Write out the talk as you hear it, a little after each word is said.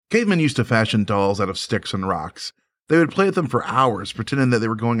Cavemen used to fashion dolls out of sticks and rocks. They would play with them for hours, pretending that they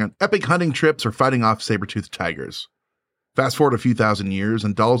were going on epic hunting trips or fighting off saber-toothed tigers. Fast forward a few thousand years,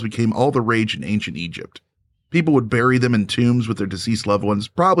 and dolls became all the rage in ancient Egypt. People would bury them in tombs with their deceased loved ones,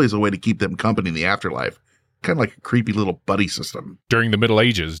 probably as a way to keep them company in the afterlife. Kind of like a creepy little buddy system. During the Middle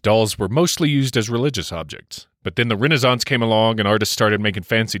Ages, dolls were mostly used as religious objects. But then the Renaissance came along and artists started making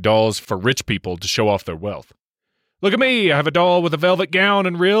fancy dolls for rich people to show off their wealth. "Look at me, I have a doll with a velvet gown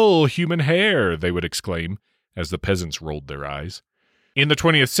and real human hair," they would exclaim, as the peasants rolled their eyes. In the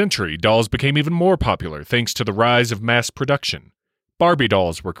 20th century, dolls became even more popular thanks to the rise of mass production. Barbie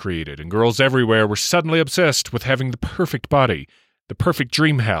dolls were created, and girls everywhere were suddenly obsessed with having the perfect body, the perfect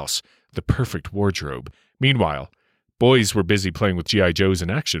dream house, the perfect wardrobe. Meanwhile, boys were busy playing with G.I. Joes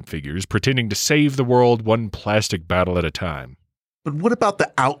and action figures, pretending to save the world one plastic battle at a time. But what about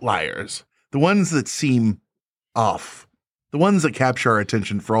the outliers? The ones that seem off. The ones that capture our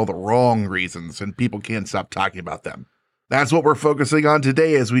attention for all the wrong reasons, and people can't stop talking about them. That's what we're focusing on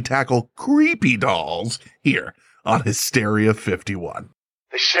today as we tackle creepy dolls here on Hysteria 51.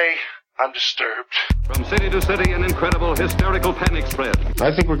 They say I'm disturbed. From city to city, an incredible hysterical panic spread.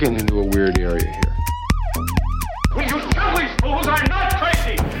 I think we're getting into a weird area here. Will you tell these fools I'm not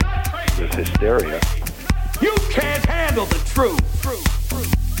crazy? Not crazy. This hysteria. You can't handle the truth.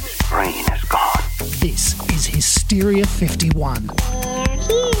 Brain is gone. This is Hysteria 51.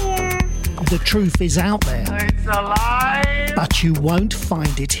 Here. The truth is out there. It's alive. But you won't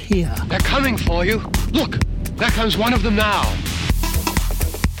find it here. They're coming for you. Look, there comes one of them now.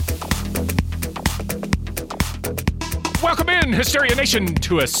 Welcome in, Hysteria Nation,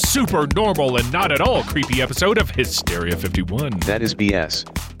 to a super normal and not at all creepy episode of Hysteria 51. That is BS.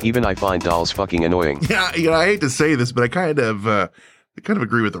 Even I find dolls fucking annoying. Yeah, I hate to say this, but I kind of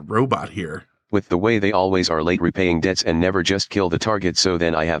agree with the robot here. With the way they always are late repaying debts and never just kill the target, so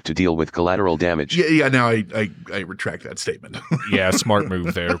then I have to deal with collateral damage. Yeah. Now I retract that statement. Yeah, smart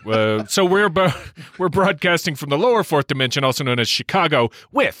move there. So we're broadcasting from the lower fourth dimension, also known as Chicago,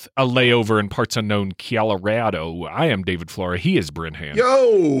 with a layover in parts unknown Colorado. I am David Flora. He is Brenhan.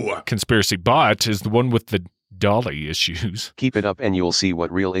 Yo! Conspiracy Bot is the one with the dolly issues. Keep it up and you'll see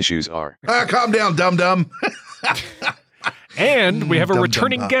what real issues are. Calm down, dum-dum. And we have a Dum,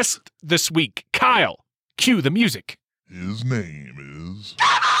 returning dum, dum. guest this week, Kyle. Cue the music. His name is...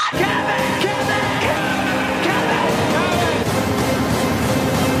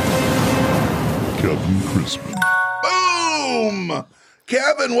 Kevin Crispin. Boom!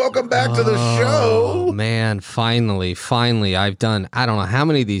 Kevin, welcome back to the show. Oh, man, finally, I've done, I don't know how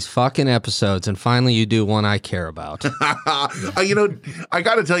many of these fucking episodes, and finally you do one I care about. I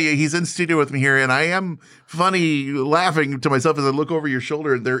got to tell you, he's in studio with me here, and I am laughing to myself as I look over your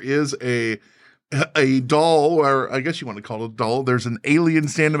shoulder, and there is a doll, or I guess you want to call it a doll. There's an alien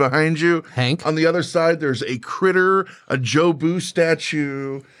standing behind you. Hank? On the other side, there's a critter, a Joe Boo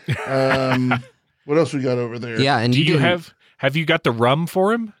statue. What else we got over there? Yeah, and Have you got the rum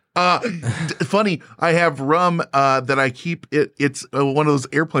for him? Funny, I have rum that I keep. It's one of those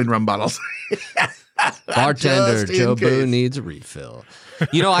airplane rum bottles. Bartender, Just in Joe Boo case. needs a refill.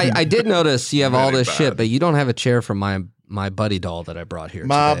 I did notice you have all this shit, but you don't have a chair for my buddy doll that I brought here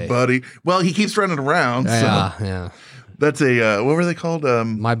My today. buddy. Well, he keeps running around. Yeah. That's a what were they called?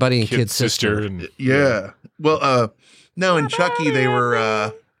 My buddy and kid sister. sister. Yeah. Well, no, in Chucky they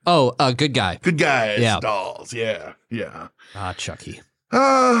were good guy. good guys. Yeah. Dolls. Yeah. Chucky.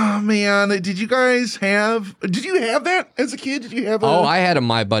 Oh man, did you have that as a kid? Did you have? I had a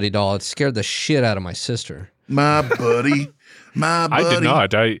My Buddy doll. It scared the shit out of my sister. My buddy. My buddy. I did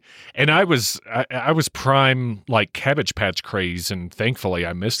not. I was prime like Cabbage Patch craze, and thankfully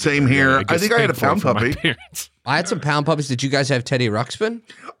I missed it. Same here. I think I had a thankfully pound for my puppy. parents. I had some pound puppies. Did you guys have Teddy Ruxpin?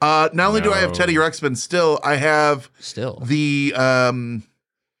 Not only do I have No. Teddy Ruxpin, still I have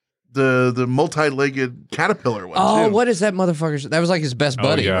the multi-legged caterpillar one. Oh, too. what is that motherfucker? That was like his best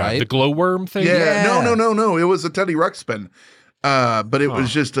buddy, Oh, yeah. right? The glowworm thing? Yeah. Yeah. No. It was a Teddy Ruxpin. But it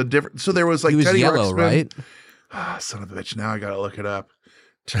was just a different. So there was like he was Teddy yellow, Ruxpin. right? Son of a bitch. Now I got to look it up.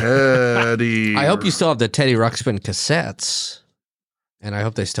 Teddy. I hope you still have the Teddy Ruxpin cassettes, and I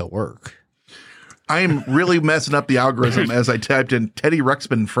hope they still work. I am really messing up the algorithm as I typed in Teddy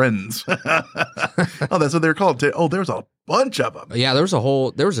Ruxpin friends. Oh, that's what they're called. There's a bunch of them. Yeah, there was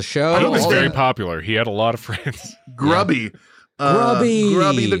a show. He was all very that. popular. He had a lot of friends. Grubby. Grubby.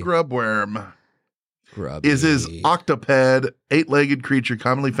 Grubby the grubworm. Grubby. Is his octoped, 8-legged creature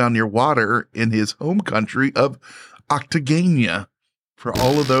commonly found near water in his home country of Octagania. For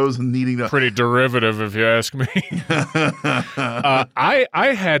all of those needing to... Pretty derivative, if you ask me. I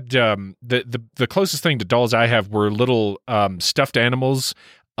had the closest thing to dolls I have were little stuffed animals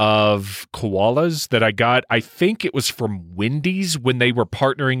of koalas that I got. I think it was from Wendy's when they were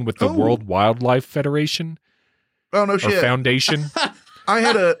partnering with the World Wildlife Federation. Oh, no shit. Or Foundation. I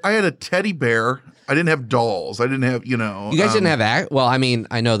had a teddy bear. I didn't have dolls. I didn't have, You guys didn't have well, I mean,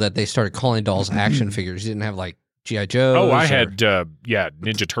 I know that they started calling dolls action figures. You didn't have like G.I. Joes. Oh, I had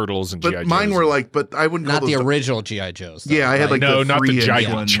Ninja Turtles and G.I. Joes. But mine were like, but I wouldn't call not those the original G.I. Joes. Though, yeah, I had like no, the not the 3-inch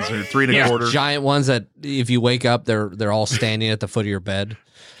giant ones or 3 1/4. Giant ones that if you wake up, they're all standing at the foot of your bed.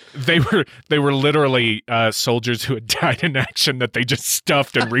 They were literally soldiers who had died in action that they just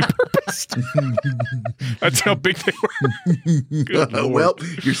stuffed and repurposed. That's how big they were. Good Lord. Well,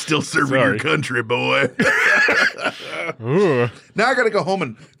 you're still serving your country, boy. Now I got to go home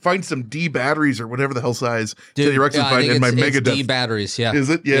and find some D batteries or whatever the hell size Teddy Ruxpin find in my Megadeth. D batteries, yeah. Is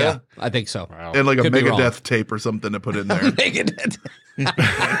it? Yeah. I think so. Wow. And like Could a be wrong. Megadeth tape or something to put in there. Megadeth.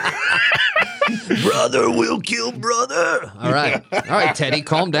 Brother will kill brother. All right, Teddy,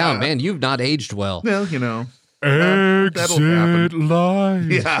 calm down, man. You've not aged well. Well, Exit live.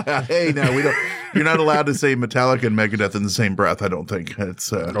 Yeah. Hey, no, we don't. You're not allowed to say Metallica and Megadeth in the same breath. I don't think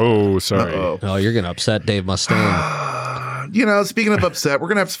it's. Oh, sorry. Oh, you're gonna upset Dave Mustaine. Speaking of upset, we're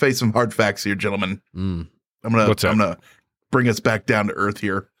gonna have to face some hard facts here, gentlemen. I'm gonna bring us back down to earth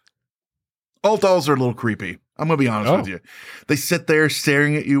here. All dolls are a little creepy. I'm gonna be honest with you. They sit there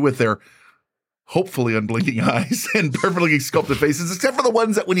staring at you with their hopefully unblinking eyes and perfectly sculpted faces, except for the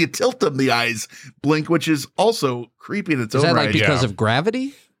ones that when you tilt them, the eyes blink, which is also creepy in its own Is that right. like because of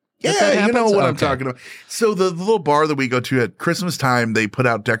gravity? Yeah, you know what I'm talking about. So the little bar that we go to at Christmas time, they put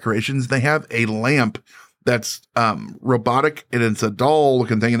out decorations. They have a lamp that's robotic, and it's a doll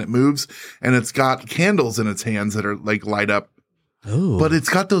looking thing, and it moves, and it's got candles in its hands that are like light up. Ooh. But it's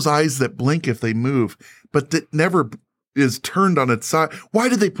got those eyes that blink if they move, but it never is turned on its side. Why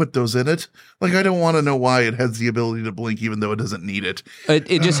did they put those in it? Like, I don't want to know why it has the ability to blink, even though it doesn't need it.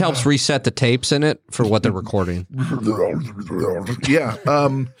 It just helps reset the tapes in it for what they're recording. Yeah,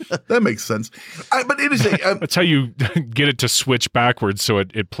 that makes sense. But it is that's how you get it to switch backwards, so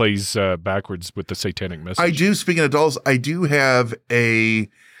it plays backwards with the satanic message. I do. Speaking of dolls, I do have a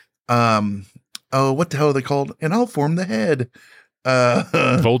what the hell are they called? And I'll form the head.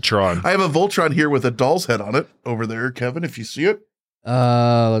 Voltron. I have a Voltron here with a doll's head on it over there, Kevin, if you see it.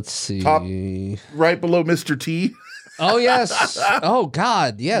 Let's see. Top right below Mr. T. Oh, yes. Oh,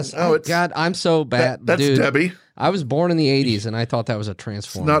 God. Yes. Oh, God. I'm so bad. That's dude. Debbie. I was born in the 80s, and I thought that was a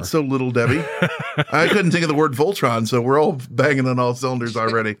Transformer. Not so little Debbie. I couldn't think of the word Voltron, so we're all banging on all cylinders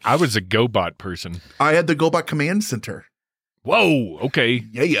already. I was a GoBot person. I had the GoBot Command Center. Whoa, okay.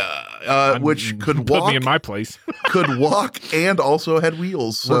 Yeah. Which could walk. Put me in my place. Could walk and also had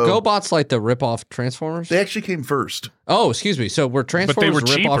wheels. So were GoBots like the rip-off Transformers? They actually came first. Oh, excuse me. So were Transformers but they were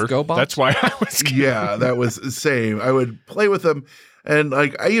rip-off cheaper. GoBots? That's why I was Yeah, that was the same. I would play with them, and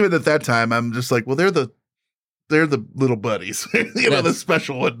like even at that time, I'm just like, well, they're the little buddies, the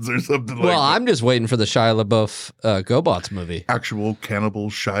special ones or something like that. Well, I'm just waiting for the Shia LaBeouf GoBots movie. Actual cannibal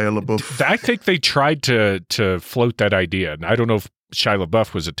Shia LaBeouf. I think they tried to float that idea, and I don't know if Shia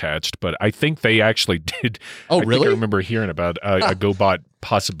LaBeouf was attached, but I think they actually did. Oh, I really? think I remember hearing about a GoBot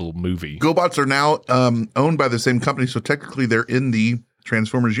possible movie. GoBots are now owned by the same company, so technically they're in the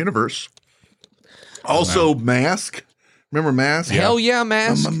Transformers universe. Also, Mask. Remember Mask? Hell yeah,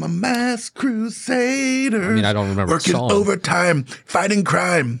 Mask. I'm a Mask Crusader. I mean, I don't remember Working the song. overtime, fighting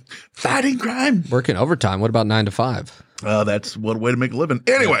crime. Working overtime. What about 9 to 5? That's one way to make a living.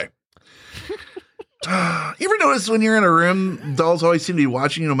 Anyway. You ever notice when you're in a room, dolls always seem to be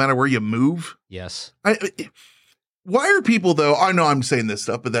watching you no matter where you move? Yes. Why are people, though, I know I'm saying this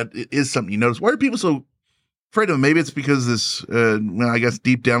stuff, but that is something you notice. Why are people so afraid of them? Maybe it's because this, I guess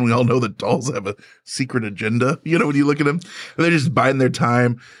deep down we all know that dolls have a secret agenda. When you look at them, they're just biding their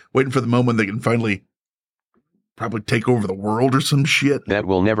time, waiting for the moment they can finally probably take over the world or some shit. That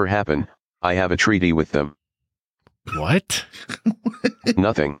will never happen. I have a treaty with them. What?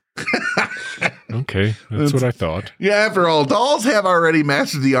 Nothing. Okay, that's what I thought. Yeah, after all, dolls have already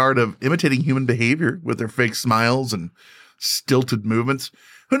mastered the art of imitating human behavior with their fake smiles and stilted movements.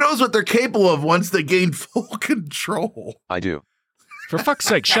 Who knows what they're capable of once they gain full control? I do. For fuck's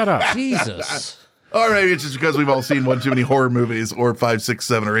sake, shut up. Jesus. All right, it's just because we've all seen one too many horror movies, or 5, 6,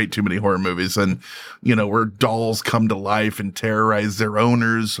 7, or 8 too many horror movies, and where dolls come to life and terrorize their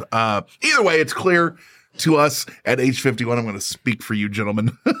owners. Either way, it's clear to us at age 51. I'm going to speak for you,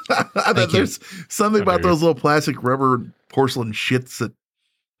 gentlemen. There's something about those little plastic rubber porcelain shits that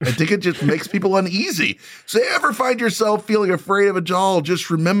I think it just makes people uneasy. So if you ever find yourself feeling afraid of a doll, just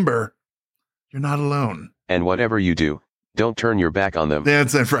remember, you're not alone. And whatever you do, Don't turn your back on them.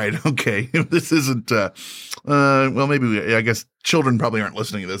 That's right. Okay. This isn't, well, maybe, I guess children probably aren't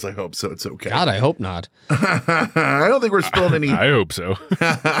listening to this. I hope so. It's okay. God, I hope not. I don't think we're spilling any. I hope so.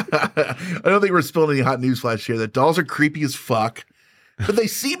 I don't think we're spilling any hot news flash here that dolls are creepy as fuck, but they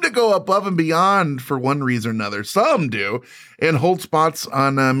seem to go above and beyond for one reason or another. Some do, and hold spots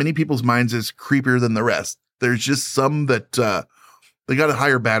on many people's minds as creepier than the rest. There's just some that they got a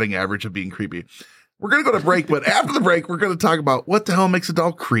higher batting average of being creepy. We're going to go to break, but after the break, we're going to talk about what the hell makes a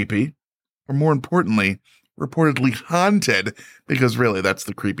doll creepy, or more importantly, reportedly haunted, because really that's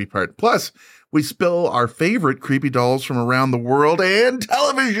the creepy part. Plus, we spill our favorite creepy dolls from around the world and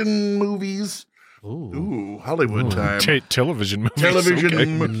television movies. Ooh, Hollywood time. Television movies. Television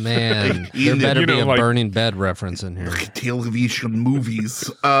okay. Man, there better be a Burning Bed reference in here. Television movies.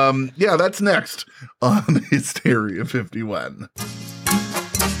 Yeah, that's next on Hysteria 51.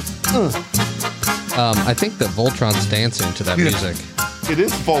 I think that Voltron's dancing to that music. It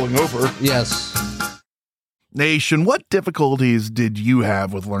is falling over. Yes. Nation, what difficulties did you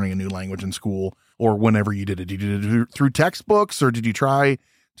have with learning a new language in school or whenever you did it? Did you do it through textbooks or did you try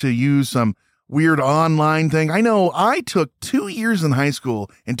to use some weird online thing? I know I took 2 years in high school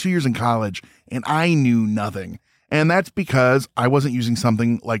and 2 years in college and I knew nothing. And that's because I wasn't using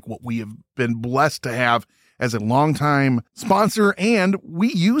something like what we have been blessed to have as a longtime sponsor, and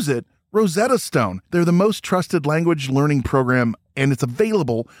we use it, Rosetta Stone. They're the most trusted language learning program, and it's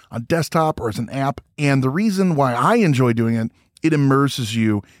available on desktop or as an app. And the reason why I enjoy doing it, it immerses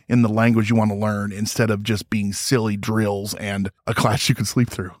you in the language you want to learn instead of just being silly drills and a class you can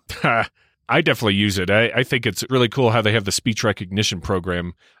sleep through. I definitely use it. I think it's really cool how they have the speech recognition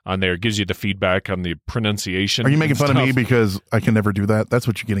program on there. It gives you the feedback on the pronunciation. Are you making fun of me because I can never do that? That's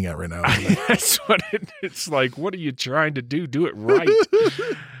what you're getting at right now. That's what it's like. What are you trying to do? Do it right.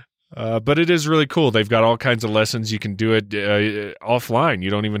 But it is really cool. They've got all kinds of lessons. You can do it offline. You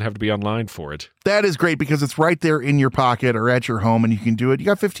don't even have to be online for it. That is great because it's right there in your pocket or at your home and you can do it. You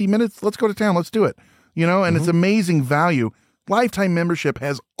got 15 minutes? Let's go to town. Let's do it. You know, and it's amazing value. Lifetime membership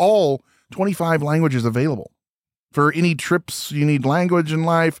has all 25 languages available. For any trips you need language in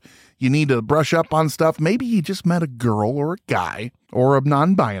life, you need to brush up on stuff. Maybe you just met a girl or a guy or a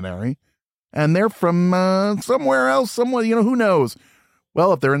non-binary and they're from somewhere else, someone, you know, who knows?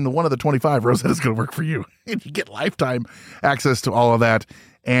 Well, if they're in one of the 25, Rosetta's going to work for you. And you get lifetime access to all of that.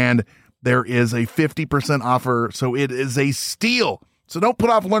 And there is a 50% offer. So it is a steal. So don't put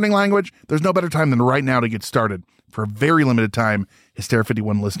off learning language. There's no better time than right now to get started. For a very limited time, Hysteria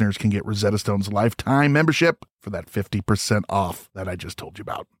 51 listeners can get Rosetta Stone's lifetime membership for that 50% off that I just told you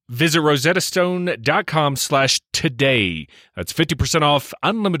about. Visit rosettastone.com/today. That's 50% off,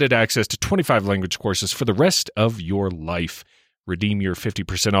 unlimited access to 25 language courses for the rest of your life. Redeem your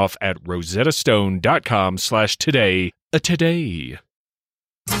 50% off at rosettastone.com/today. Today.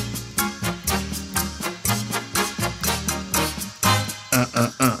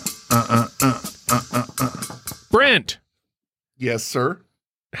 Brent. Yes, sir.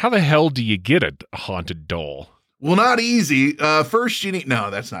 How the hell do you get a haunted doll? Well, not easy. First, you need...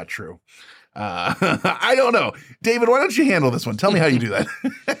 No, that's not true. I don't know. David, why don't you handle this one? Tell me how you do that.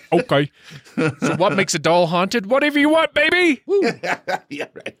 Okay. So what makes a doll haunted? Whatever you want, baby. Yeah,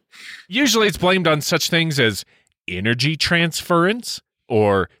 right. Usually it's blamed on such things as energy transference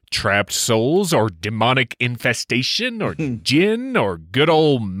or trapped souls or demonic infestation or jinn or good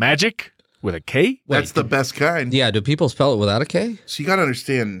old magic with a K. That's the best kind. Yeah, do people spell it without a K? So you got to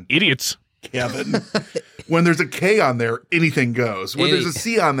understand, Idiots. Kevin, when there's a K on there, anything goes. When there's a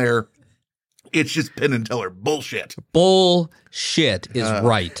C on there, it's just Penn and Teller bullshit. Bullshit is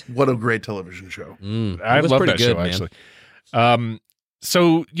right. What a great television show. I love that show, actually.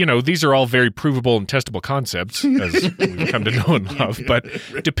 So, you know, these are all very provable and testable concepts, as we've come to know and love. But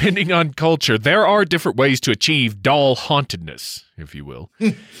depending on culture, there are different ways to achieve doll hauntedness, if you will.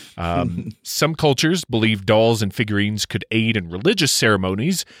 Some cultures believe dolls and figurines could aid in religious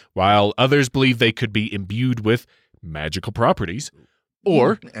ceremonies, while others believe they could be imbued with magical properties.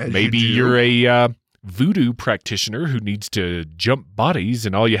 Or maybe you're a voodoo practitioner who needs to jump bodies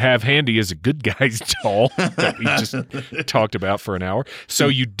and all you have handy is a good guy's doll that we just talked about for an hour. So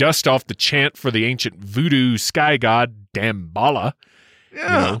you dust off the chant for the ancient voodoo sky god Damballa. Yeah. You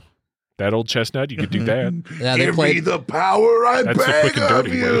know, that old chestnut, you could do that. Yeah, Give me the power I That's the beg quick and of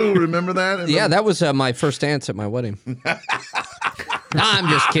dirty you. way. Remember that? Yeah, that was my first dance at my wedding. I'm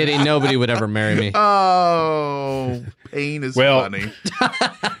just kidding. Nobody would ever marry me. Oh, pain is funny.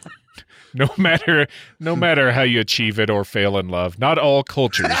 No matter how you achieve it or fail in love, not all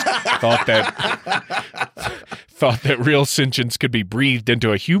cultures thought thought that real sentience could be breathed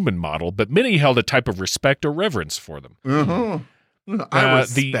into a human model, but many held a type of respect or reverence for them. I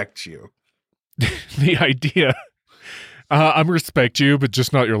respect you. The idea, I respect you, but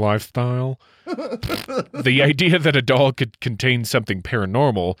just not your lifestyle. The idea that a doll could contain something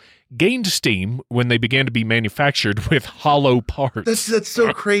paranormal gained steam when they began to be manufactured with hollow parts. That's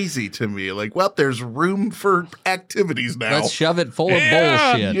so crazy to me. Like, well, there's room for activities now. Let's shove it full of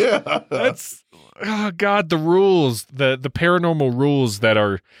bullshit. Yeah. That's, oh God, the rules, the paranormal rules that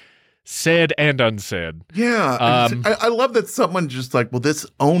are said and unsaid. Yeah. I love that someone just like, well, this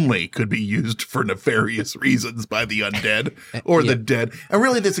only could be used for nefarious reasons by the undead or the dead. And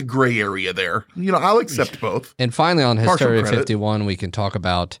really, there's a gray area there. You know, I'll accept both. And finally, on Partial Hysteria credit. 51, we can talk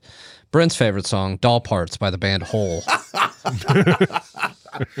about Brent's favorite song, Doll Parts by the band Hole.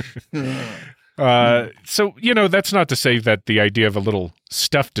 So, you know, that's not to say that the idea of a little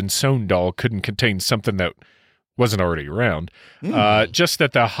stuffed and sewn doll couldn't contain something that wasn't already around. Just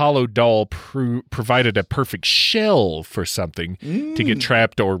that the hollow doll provided a perfect shell for something to get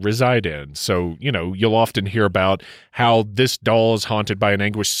trapped or reside in. So, you know, you'll often hear about how this doll is haunted by an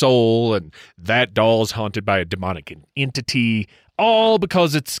anguished soul and that doll is haunted by a demonic entity, all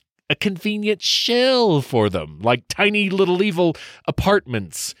because it's a convenient shell for them, like tiny little evil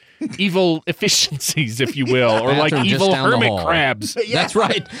apartments, evil efficiencies, if you will, or like Bathroom just evil down the hermit hall. crabs. That's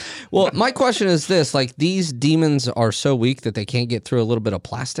right. Well, my question is this, like, these demons are so weak that they can't get through a little bit of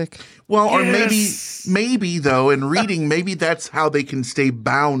plastic? Well, or Yes. maybe though, in reading, maybe that's how they can stay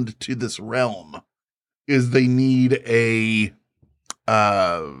bound to this realm, is they need a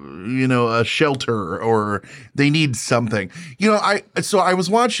shelter, or they need something. You know, I was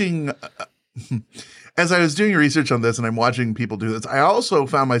watching as I was doing research on this, and I'm watching people do this. I also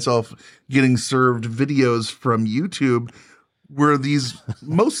found myself getting served videos from YouTube where these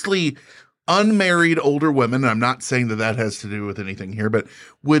mostly unmarried older women, and I'm not saying that has to do with anything here, but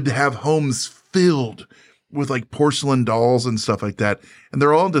would have homes filled with like porcelain dolls and stuff like that. And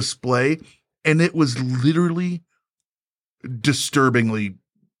they're all on display. And it was literally disturbingly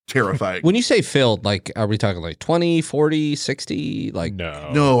terrifying. When you say filled, like, are we talking like 20, 40, 60? Like,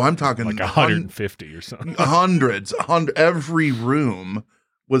 No, I'm talking like 150 or something. Hundreds. Every room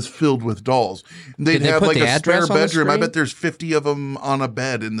was filled with dolls. They'd Did they have put like the a spare address on the bedroom. I screen? bet there's 50 of them on a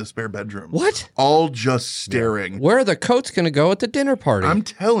bed in the spare bedroom. What? All just staring. Where are the coats going to go at the dinner party? I'm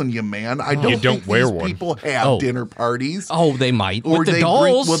telling you, man. I don't You don't think wear these one. people have dinner parties. Oh, they might. Or With the they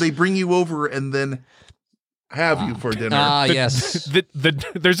dolls? they bring you over and then have you for dinner. Yes.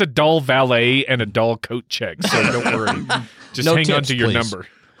 There's a doll valet and a doll coat check, so don't worry. Just No hang on tips, to your please. number.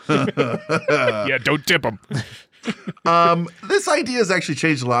 Yeah, don't tip them. This idea has actually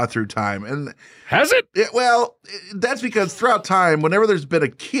changed a lot through time. And Has it? That's because throughout time, whenever there's been a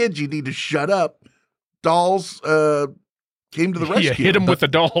kid you need to shut up, dolls came to the rescue. Yeah, hit him with a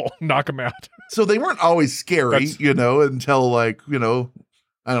doll, knock him out. So they weren't always scary, until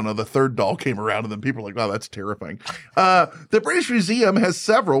I don't know, the third doll came around and then people were like, wow, that's terrifying. The British Museum has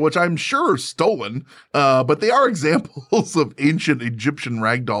several, which I'm sure are stolen, but they are examples of ancient Egyptian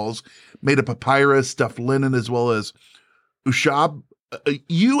rag dolls made of papyrus, stuffed linen, as well as Ushabti,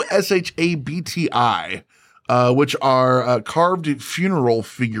 which are carved funeral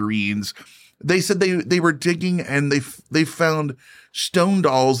figurines. They said they were digging and they found stone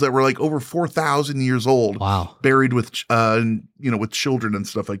dolls that were like over 4,000 years old. Wow. Buried with with children and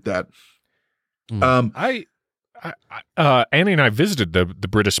stuff like that. Annie and I visited the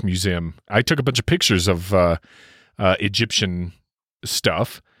British Museum. I took a bunch of pictures of Egyptian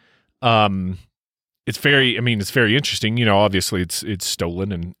stuff. It's very interesting. You know, obviously it's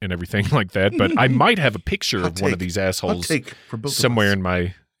stolen and everything like that. But I might have a picture of one of these assholes somewhere in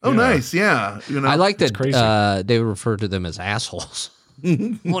my. Oh, nice. Yeah. I like that crazy. they refer to them as assholes.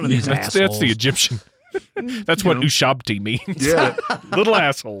 One of these assholes. That's the Egyptian. That's what Ushabti means. Yeah. Little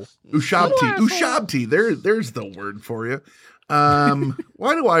asshole. Ushabti. There's the word for you.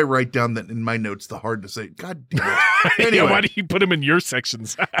 Why do I write down that in my notes the hard to say? God damn it. Anyway. Yeah, why do you put them in your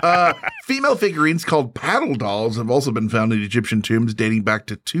sections? Female figurines called paddle dolls have also been found in Egyptian tombs dating back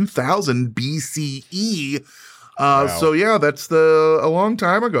to 2000 BCE. So yeah, that's a long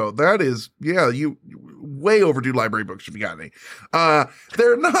time ago. That is, you way overdue library books if you got any.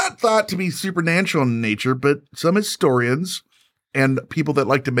 They're not thought to be supernatural in nature, but some historians and people that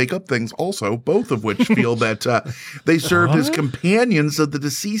like to make up things also, both of which feel that they served as companions of the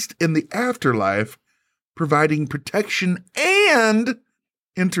deceased in the afterlife, providing protection and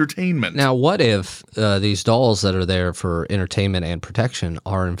entertainment. Now, what if these dolls that are there for entertainment and protection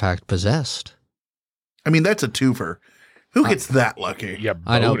are in fact possessed? I mean, that's a twofer. Who gets that lucky? Yeah,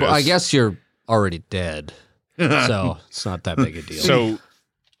 I know, but I guess you're already dead. So it's not that big a deal. So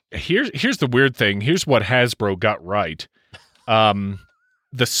here's the weird thing. Here's what Hasbro got right.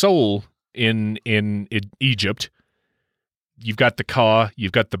 The soul in Egypt, you've got the Ka,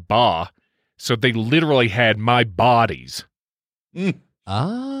 you've got the Ba. So they literally had my bodies.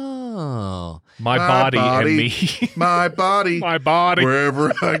 Oh. My body and me. My body. My body.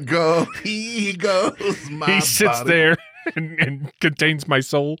 Wherever I go, he goes. He sits there and contains my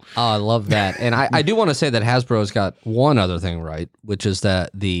soul. Oh, I love that. And I do want to say that Hasbro's got one other thing right, which is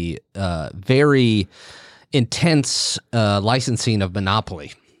that the very intense licensing of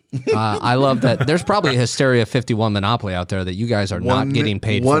Monopoly. I love that. There's probably a Hysteria 51 Monopoly out there that you guys are not getting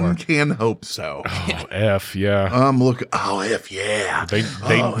paid for. One can hope so. Oh, F, yeah. Look. Oh, F, yeah.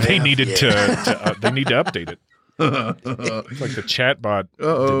 They needed to they need to update it. It's like the chat bot.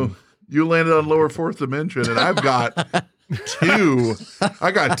 Uh-oh. You landed on lower fourth dimension, and I've got two.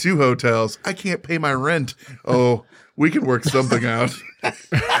 I got 2 hotels. I can't pay my rent. Oh, we can work something out.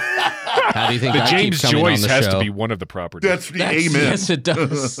 How do you think the that James keeps coming Joyce on the has show? to be one of the properties? That's the amen. Yes, it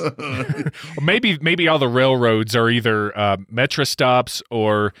does. Or maybe all the railroads are either metro stops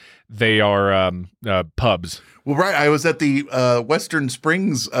or they are pubs. Well, right. I was at the Western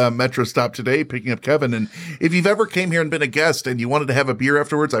Springs Metro stop today picking up Kevin. And if you've ever came here and been a guest and you wanted to have a beer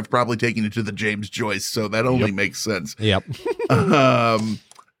afterwards, I've probably taken you to the James Joyce. So that only makes sense. Yep.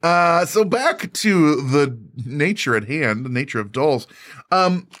 So back to the nature at hand, the nature of dolls.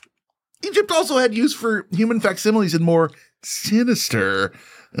 Egypt also had use for human facsimiles in more sinister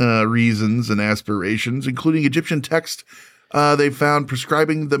reasons and aspirations, including Egyptian text they found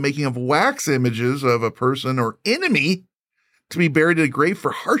prescribing the making of wax images of a person or enemy to be buried in a grave for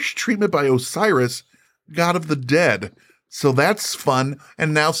harsh treatment by Osiris, god of the dead. So that's fun,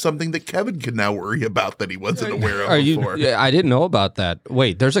 and now something that Kevin can now worry about that he wasn't aware of before. I didn't know about that.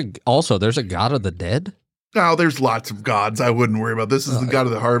 Wait, there's a god of the dead? No, there's lots of gods. I wouldn't worry about. This is the god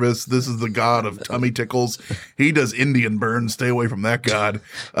of the harvest. This is the god of tummy tickles. He does Indian burns. Stay away from that god.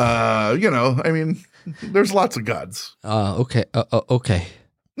 I mean, there's lots of gods. Okay. Okay.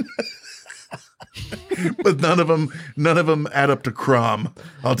 But none of them add up to Crom.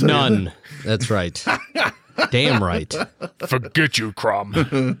 I'll tell you. None. That's right. Damn right. Forget you, Crom.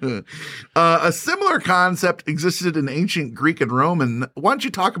 A similar concept existed in ancient Greek and Roman. Why don't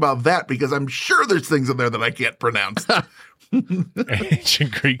you talk about that? Because I'm sure there's things in there that I can't pronounce.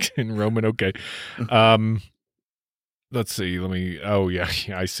 Ancient Greek and Roman. Okay. Let's see. Oh, yeah,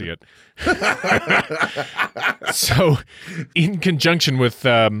 I see it. So, in conjunction with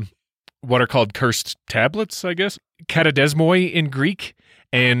what are called cursed tablets, I guess, katadesmoi in Greek,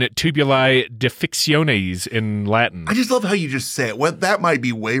 and tubuli defictiones in Latin. I just love how you just say it. Well, that might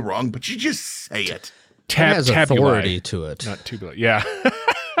be way wrong, but you just say it. It has authority to it. Not tubuli. Yeah.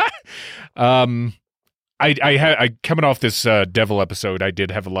 I coming off this Devil episode, I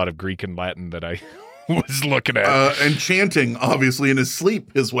did have a lot of Greek and Latin that I was looking at. And chanting, obviously, in his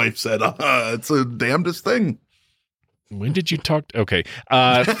sleep, his wife said, it's a damnedest thing. When did you talk? Okay.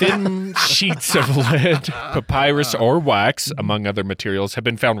 Thin sheets of lead, papyrus, or wax, among other materials, have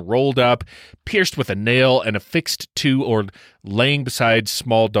been found rolled up, pierced with a nail, and affixed to or laying beside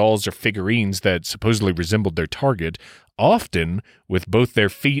small dolls or figurines that supposedly resembled their target, often with both their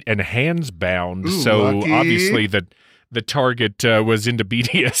feet and hands bound. Ooh, so lucky. obviously the target was into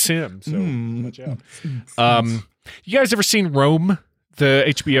BDSM. So watch out. You guys ever seen Rome, the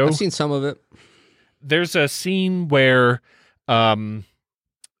HBO? I've seen some of it. There's a scene where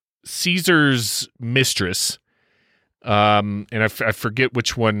Caesar's mistress, and I forget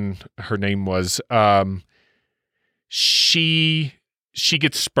which one her name was, she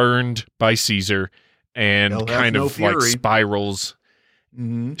gets spurned by Caesar and kind of like spirals.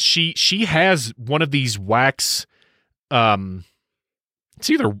 Mm-hmm. She has one of these wax, it's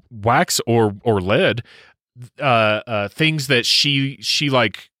either wax or lead, things that she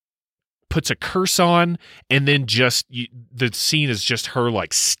like puts a curse on, and then just the scene is just her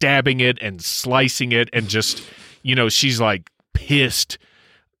like stabbing it and slicing it, and just she's like pissed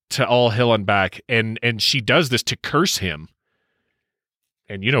to all hell and back, and she does this to curse him,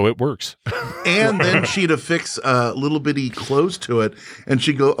 and it works. And then she'd affix little bitty clothes to it, and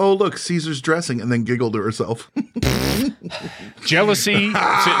she'd go, "Oh look, Caesar's dressing," and then giggle to herself. Jealousy.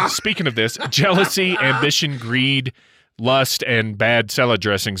 Speaking of this, jealousy, ambition, greed, lust, and bad salad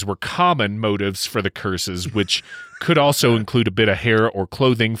dressings were common motives for the curses, which could also include a bit of hair or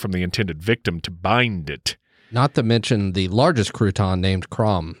clothing from the intended victim to bind it. Not to mention the largest crouton named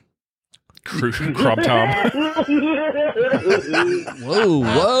Crom. Crumb Tom.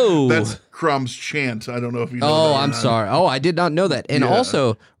 Whoa. That's Crumb's chant. I don't know if you know that Oh, or I'm not. sorry. Oh, I did not know that. And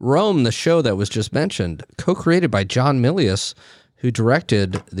also, Rome, the show that was just mentioned, co-created by John Milius, who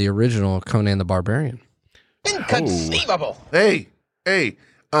directed the original Conan the Barbarian. Inconceivable. Hey.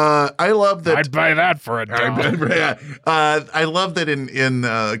 I love that. I'd buy that for a doll. I love that in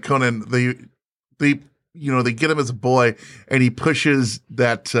Conan they get him as a boy and he pushes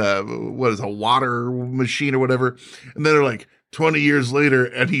that what is a water machine or whatever, and then they're like 20 years later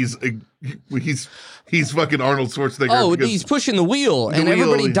and he's fucking Arnold Schwarzenegger. Oh, because he's pushing the wheel, and wheel-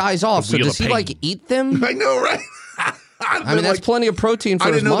 everybody dies off. So wheel does of he pain. eat them? I know, right? I mean, that's plenty of protein for I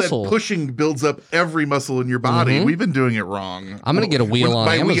his didn't know muscle. that pushing builds up every muscle in your body. Mhm. We've been doing it wrong. I'm gonna get a wheel on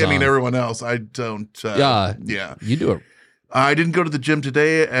By we, I Amazon. mean everyone else. I don't. Yeah. You do it. I didn't go to the gym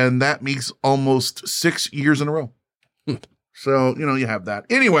today, and that makes almost 6 years in a row. So, you have that.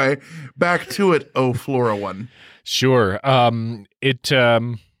 Anyway, back to it, Oh Flora one. Sure.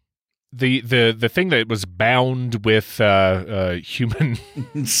 The thing that was bound with human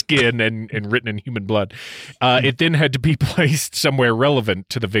skin and written in human blood, it then had to be placed somewhere relevant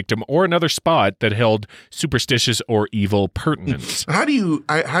to the victim or another spot that held superstitious or evil pertinence. How do you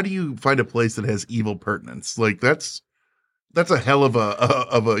find a place that has evil pertinence? Like that's a hell of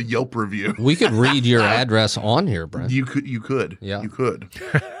a Yelp review. We could read your address on here, Brent. You could. Yeah. You could.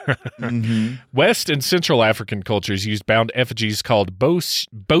 Mm-hmm. West and Central African cultures used bound effigies called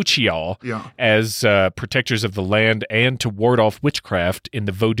bochial as protectors of the land and to ward off witchcraft in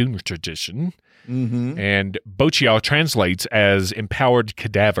the Vodun tradition. Mm-hmm. And bochial translates as empowered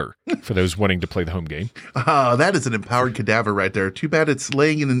cadaver for those wanting to play the home game. That is an empowered cadaver right there. Too bad it's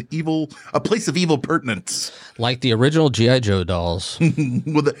laying in a place of evil pertinence. Like the original G.I. Joe dolls.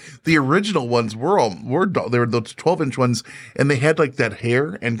 Well, the original ones were they were those 12-inch ones, and they had like that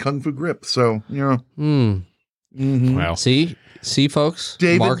hair and kung fu grip. So Mm-hmm. Wow. See, folks,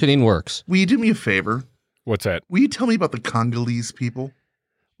 David, marketing works. Will you do me a favor? What's that? Will you tell me about the Congolese people?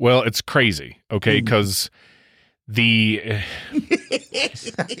 Well, it's crazy, okay, because the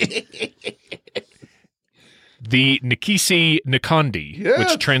Nikisi Nkondi,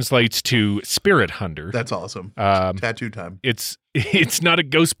 which translates to spirit hunter. That's awesome. Tattoo time. It's not a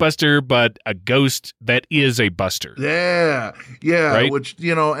Ghostbuster, but a ghost that is a buster. Yeah. Right? Which,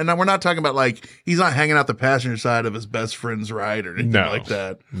 and we're not talking about like he's not hanging out the passenger side of his best friend's ride or anything like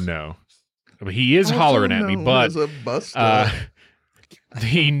that. No. I mean, he is hollering at me, but a buster.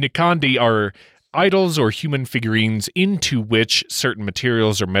 The Nkondi are idols or human figurines into which certain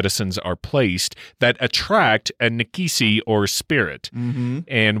materials or medicines are placed that attract a Nikisi or spirit. Mm-hmm.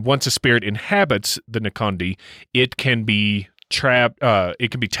 And once a spirit inhabits the Nkondi, it can be trapped.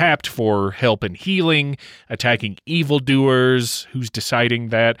 It can be tapped for help in healing, attacking evildoers, who's deciding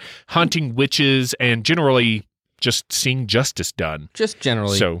that, hunting witches, and generally just seeing justice done. Just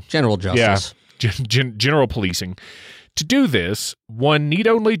general justice. Yeah, general policing. To do this, one need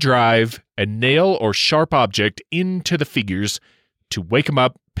only drive a nail or sharp object into the figures to wake them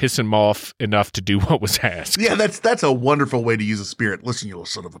up, piss them off enough to do what was asked. Yeah, that's a wonderful way to use a spirit. Listen, you little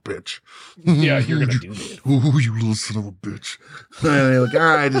son of a bitch. Yeah, you're going to do it. Ooh, you little son of a bitch. And you're like, all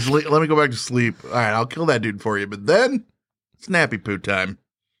right, just let me go back to sleep. All right, I'll kill that dude for you. But then, snappy poo time.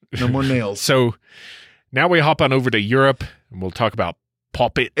 No more nails. So now we hop on over to Europe, and we'll talk about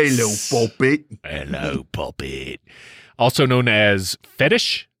puppets. Hello, puppet. Hello, puppet. Also known as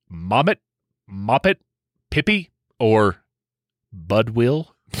fetish, moppet, pippy, or budwill.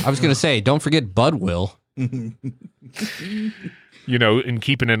 I was going to say, don't forget Budwill. In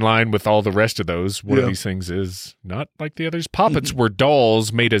keeping in line with all the rest of those, one of these things is not like the others. Poppets were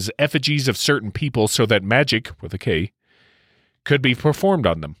dolls made as effigies of certain people so that magic, with a K, could be performed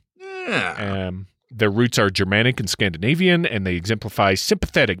on them. Yeah. Their roots are Germanic and Scandinavian, and they exemplify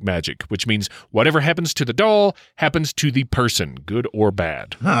sympathetic magic, which means whatever happens to the doll happens to the person, good or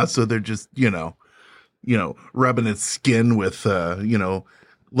bad. So they're just, rubbing its skin with,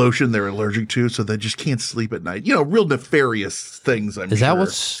 lotion they're allergic to, so they just can't sleep at night. Real nefarious things, I'm sure. Is that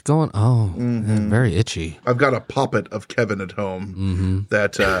what's going on? Oh, man, very itchy. I've got a puppet of Kevin at home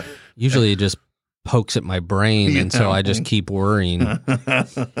that... Usually it just pokes at my brain, and so I just keep worrying.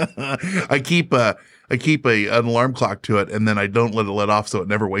 I keep an alarm clock to it, and then I don't let it let off, so it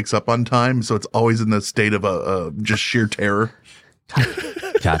never wakes up on time. So it's always in the state of just sheer terror.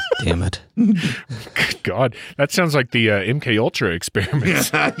 God damn it! God, that sounds like the MK Ultra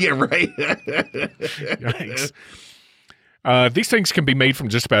experiments. Yeah, right. Yikes. These things can be made from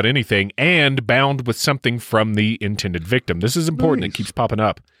just about anything and bound with something from the intended victim. This is important. Nice. It keeps popping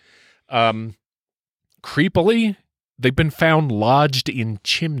up. Creepily, They've been found lodged in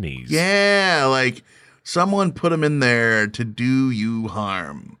chimneys. Yeah, like someone put them in there to do you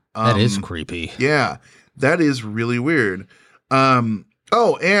harm. That is creepy. Yeah, that is really weird.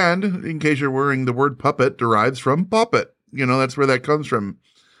 Oh, and in case you're worrying, the word puppet derives from puppet. You know, that's where that comes from.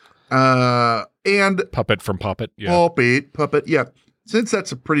 And puppet from puppet. Yeah. Puppet. Yeah. Since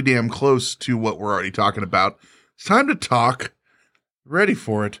that's pretty damn close to what we're already talking about, it's time to talk. Ready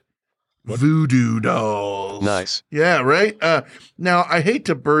for it. What? Voodoo dolls. Nice. Yeah, right? Now, I hate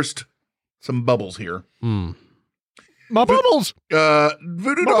to burst some bubbles here. My bubbles!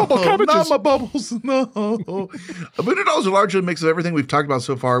 Voodoo dolls. Not my bubbles. No. Voodoo dolls are largely a mix of everything we've talked about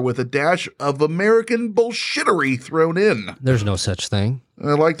so far with a dash of American bullshittery thrown in. There's no such thing.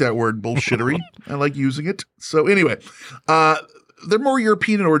 I like that word, bullshittery. I like using it. So anyway, they're more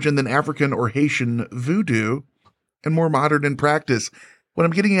European in origin than African or Haitian voodoo and more modern in practice. What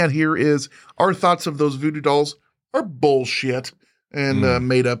I'm getting at here is our thoughts of those voodoo dolls are bullshit and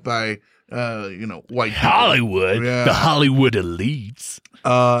made up by, white people. Hollywood. Yeah. The Hollywood elites.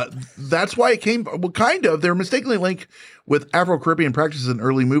 That's why it came, well, kind of. They're mistakenly linked with Afro-Caribbean practices in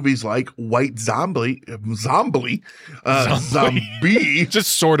early movies like White Zombie. Just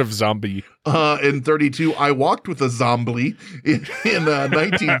sort of zombie. In 32, I Walked with a Zombie in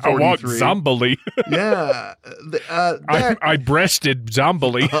 1943. I walked zombily. Yeah. I breasted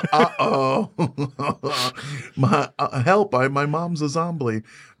zombily. Help, my mom's a zombie.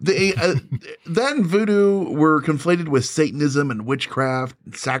 Then voodoo were conflated with Satanism and witchcraft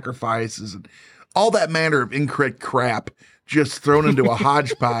and sacrifices and all that manner of incorrect crap just thrown into a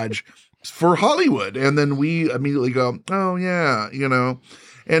hodgepodge for Hollywood. And then we immediately go, oh, yeah,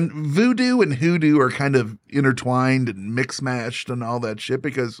 And voodoo and hoodoo are kind of intertwined and mix-matched and all that shit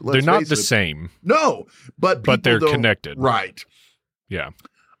because they're not the same. No, but they're connected. Right. Yeah.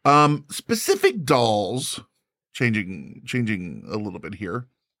 Specific dolls, changing a little bit here,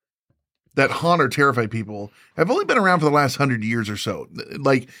 that haunt or terrify people have only been around for the last 100 years or so.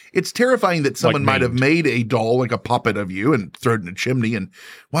 Like, it's terrifying that someone might have made a doll, like a puppet of you, and thrown it in a chimney. And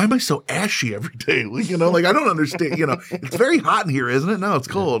why am I so ashy every day? I don't understand. It's very hot in here, isn't it? No, it's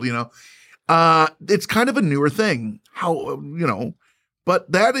cold. It's kind of a newer thing.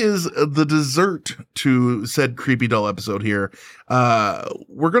 But that is the dessert to said creepy doll episode here.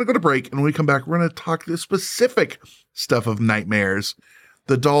 We're going to go to break, and when we come back, we're going to talk the specific stuff of nightmares.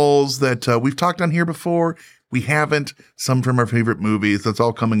 The dolls that we've talked on here before, we haven't. Some from our favorite movies. That's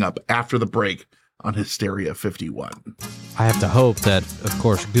all coming up after the break on Hysteria 51. I have to hope that, of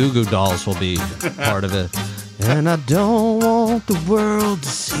course, Goo Goo Dolls will be part of it. And I don't want the world to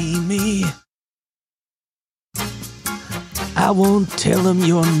see me. I won't tell them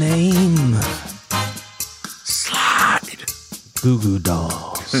your name. Slide. Goo Goo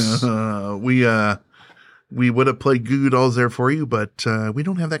Dolls. We would have played Goo Goo Dolls there for you, but we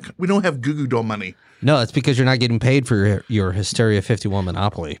don't have that. We don't have Goo Goo Doll money. No, it's because you're not getting paid for your Hysteria 51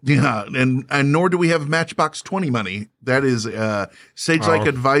 Monopoly. Yeah, and nor do we have Matchbox 20 money. That is sage-like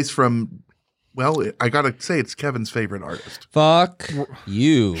advice from, well, I gotta say, it's Kevin's favorite artist. Fuck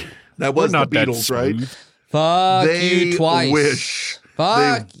you. That was the Beatles, right? Fuck you twice. Wish.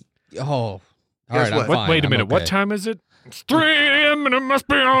 Fuck. All right, I'm fine. Wait a minute. Okay. What time is it? It's 3 a.m. and it must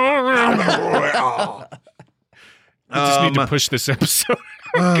be on. I just need to push this episode.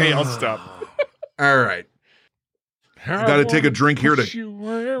 Okay, I'll stop. All right. I got to take a drink here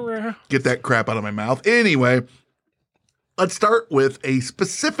to get that crap out of my mouth. Anyway, let's start with a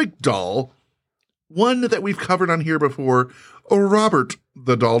specific doll, one that we've covered on here before, Robert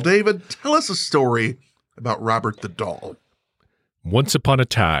the Doll. David, tell us a story about Robert the Doll. Once upon a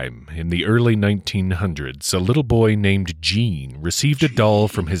time, in the early 1900s, a little boy named Gene received a doll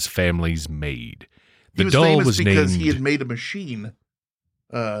from his family's maid. The doll was because named... he had made a machine.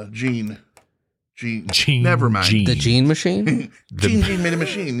 Gene. Never mind. Gene. The Gene Machine? Gene made a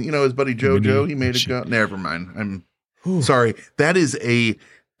machine. His buddy Jojo, he made a... Never mind. I'm sorry. That is a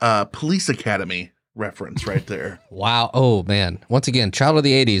Police Academy reference right there. Wow. Oh, man. Once again, child of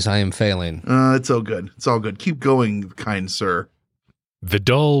the 80s, I am failing. It's all good. It's all good. Keep going, kind sir. The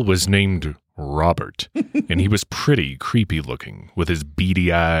doll was named Robert, and he was pretty creepy looking, with his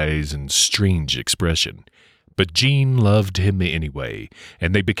beady eyes and strange expression. But Gene loved him anyway,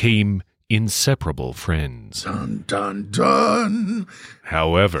 and they became inseparable friends. Dun, dun, dun.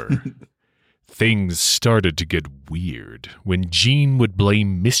 However, things started to get weird when Gene would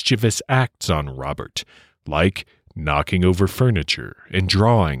blame mischievous acts on Robert, like knocking over furniture and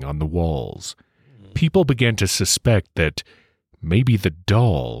drawing on the walls. People began to suspect that maybe the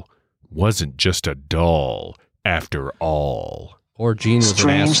doll wasn't just a doll after all. Or Gene was an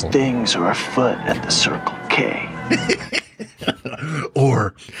asshole. Strange things are afoot at the Circle K.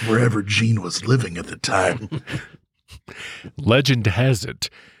 wherever Gene was living at the time. Legend has it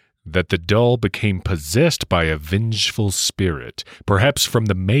that the doll became possessed by a vengeful spirit, perhaps from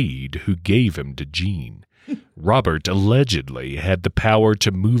the maid who gave him to Gene. Robert allegedly had the power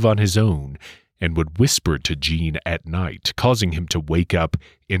to move on his own and would whisper to Gene at night, causing him to wake up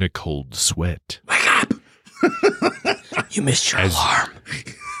in a cold sweat. Wake up! You missed your alarm.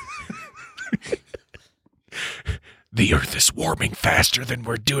 The earth is warming faster than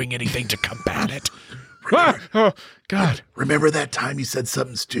we're doing anything to combat it. Oh, God. Remember that time you said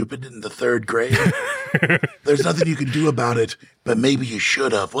something stupid in the 3rd grade? There's nothing you can do about it, but maybe you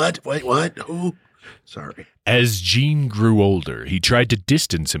should have. What? Wait, what? Who? Sorry. As Gene grew older, he tried to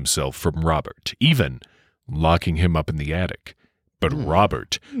distance himself from Robert, even locking him up in the attic. But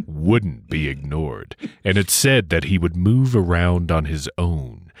Robert wouldn't be ignored, and it said that he would move around on his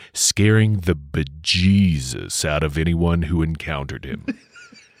own, scaring the bejesus out of anyone who encountered him.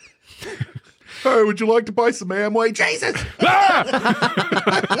 Hey, would you like to buy some Amway? Jesus!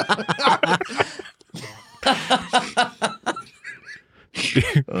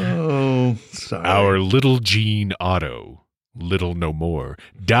 Oh, sorry. Our little Gene Otto, little no more,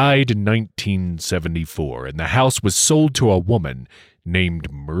 died in 1974, and the house was sold to a woman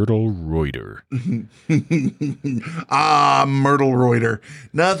named Myrtle Reuter. Ah, Myrtle Reuter.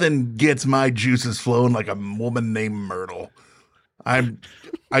 Nothing gets my juices flowing like a woman named Myrtle. I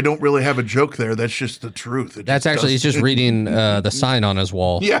don't really have a joke there. That's just the truth. He's just reading the sign on his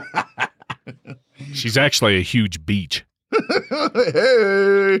wall. Yeah. She's actually a huge beach.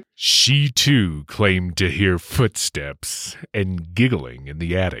 Hey. She, too, claimed to hear footsteps and giggling in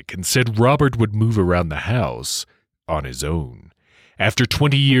the attic and said Robert would move around the house on his own. After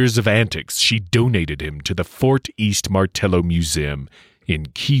 20 years of antics, she donated him to the Fort East Martello Museum in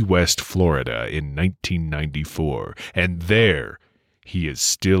Key West, Florida in 1994, and there he is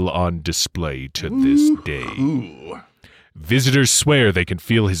still on display to this day. Ooh. Visitors swear they can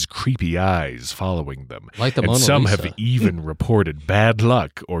feel his creepy eyes following them, like the and Mona some Lisa. have even reported bad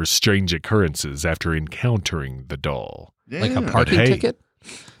luck or strange occurrences after encountering the doll. Yeah. Like a parking But hey, ticket?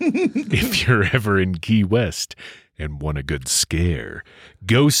 If you're ever in Key West and want a good scare,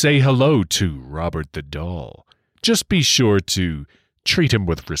 go say hello to Robert the Doll. Just be sure to treat him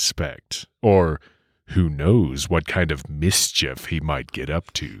with respect, or who knows what kind of mischief he might get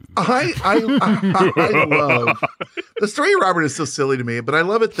up to. I love the story of Robert is so silly to me, but I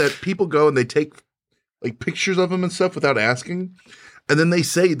love it that people go and they take like pictures of him and stuff without asking. And then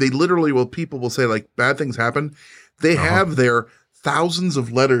people will say like bad things happen. They have their thousands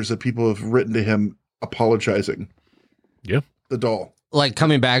of letters that people have written to him apologizing. Yeah. The doll. Like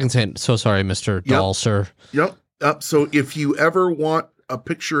coming back and saying, so sorry, Mr. Doll, sir. Yep. So if you ever want a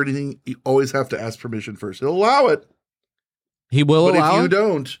picture or anything, you always have to ask permission first. He'll allow it. He will but allow if you it?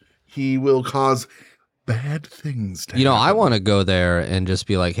 don't, he will cause bad things to You know, happen. I want to go there and just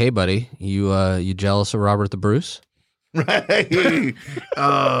be like, hey, buddy, you jealous of Robert the Bruce? Right.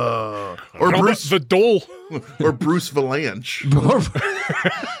 Or Bruce the Doll. or Bruce Valanche.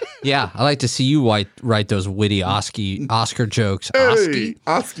 Yeah, I like to see you write those witty Oscar jokes. Hey,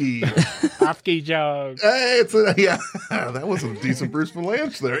 Oski. Oski joke. Hey, that was a decent Bruce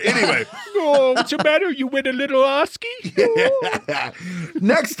Valanche there. Anyway. Oh, what's the matter? You win a little Oski?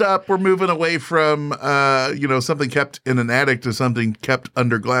 Next up, we're moving away from, something kept in an attic to something kept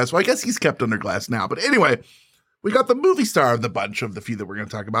under glass. Well, I guess he's kept under glass now. But anyway, we got the movie star of the bunch of the few that we're going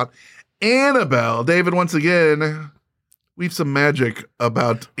to talk about, Annabelle. David, once again, we've some magic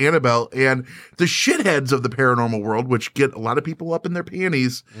about Annabelle and the shitheads of the paranormal world, which get a lot of people up in their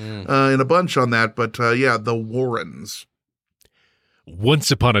panties in a bunch on that. But the Warrens.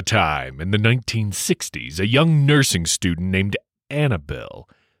 Once upon a time in the 1960s, a young nursing student named Annabelle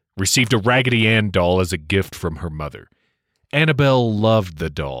received a Raggedy Ann doll as a gift from her mother. Annabelle loved the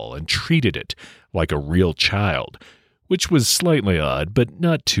doll and treated it like a real child, which was slightly odd, but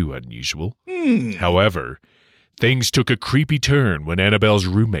not too unusual. However, things took a creepy turn when Annabelle's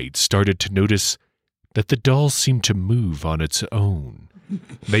roommates started to notice that the doll seemed to move on its own.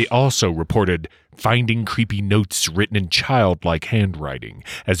 They also reported finding creepy notes written in childlike handwriting,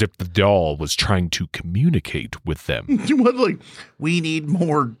 as if the doll was trying to communicate with them. What, like, we need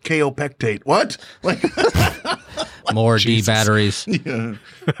more kaopectate. What? Like, more D batteries. Yeah.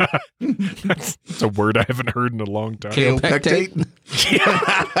 That's a word I haven't heard in a long time. Kaopectate?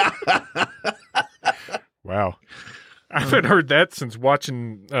 Wow. I haven't heard that since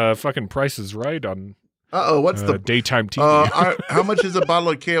watching fucking Price is Right on what's the daytime TV. How much is a bottle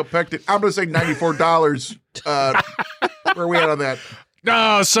of kaopectate? I'm going to say $94. Where are we at on that?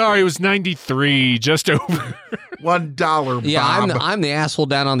 No, sorry, it was 93, just over. $1 Yeah, Bob. I'm the asshole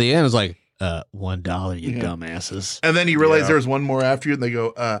down on the end. It's like, $1, you dumbasses. And then you realize there's one more after you, and they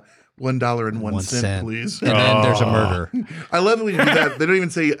go, $1.01, please. And then there's a murder. I love when you do that. They don't even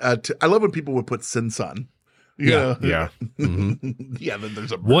say, I love when people would put sin son. Yeah. Yeah, then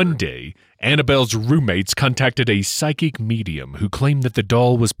there's a murder. One day, Annabelle's roommates contacted a psychic medium who claimed that the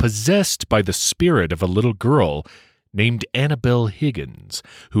doll was possessed by the spirit of a little girl named Annabelle Higgins,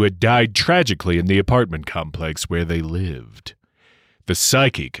 who had died tragically in the apartment complex where they lived. The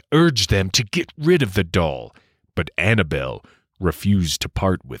psychic urged them to get rid of the doll, but Annabelle refused to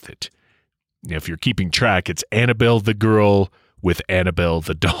part with it. If you're keeping track, it's Annabelle the girl with Annabelle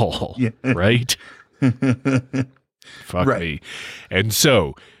the doll, right? Fuck me. And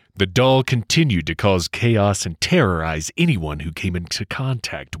so, the doll continued to cause chaos and terrorize anyone who came into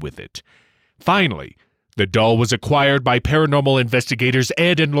contact with it. Finally, the doll was acquired by paranormal investigators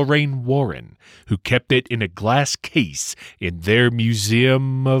Ed and Lorraine Warren, who kept it in a glass case in their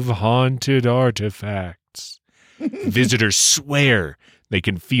Museum of Haunted Artifacts. Visitors swear they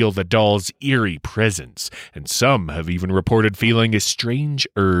can feel the doll's eerie presence, and some have even reported feeling a strange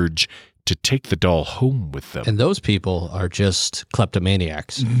urge to take the doll home with them. And those people are just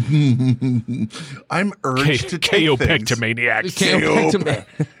kleptomaniacs. I'm urged to take Kaopectomaniacs.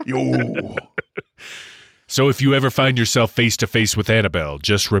 Yo. So if you ever find yourself face to face with Annabelle,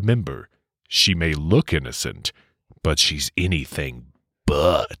 just remember, she may look innocent, but she's anything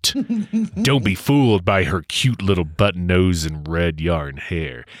but. Don't be fooled by her cute little button nose and red yarn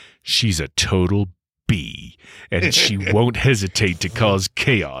hair. She's a total bee, and she won't hesitate to cause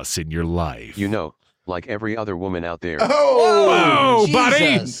chaos in your life. You know, like every other woman out there. Oh,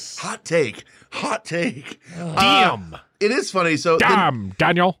 buddy! Hot take. Damn! It is funny. So Damn,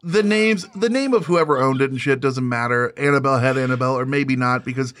 Daniel. The name of whoever owned it and shit doesn't matter. Annabelle had Annabelle, or maybe not,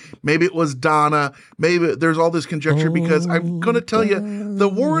 because maybe it was Donna. Maybe there's all this conjecture because I'm going to tell you, the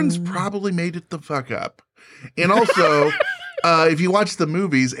Warrens probably made it the fuck up. And also, if you watch the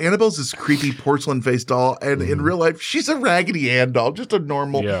movies, Annabelle's this creepy porcelain face doll, and in real life, she's a Raggedy Ann doll, just a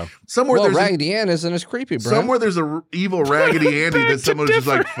normal. Yeah. Well, Raggedy Ann isn't as creepy, bro. Somewhere there's a evil Raggedy Andy that someone's just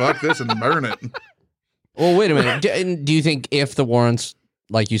like, fuck this and burn it. Well, wait a minute. Do you think if the Warrens,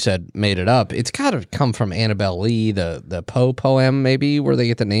 like you said, made it up, it's got to come from Annabelle Lee, the Poe poem, maybe, where they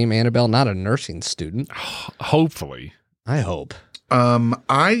get the name Annabelle, not a nursing student? Hopefully. I hope.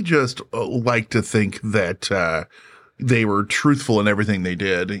 I just like to think that they were truthful in everything they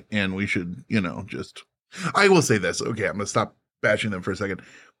did, and we should, just. I will say this. Okay, I'm going to stop bashing them for a second.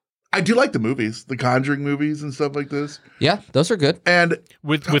 I do like the movies, the Conjuring movies and stuff like this. Yeah, those are good. And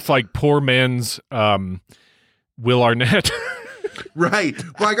with like poor man's Will Arnett. Right.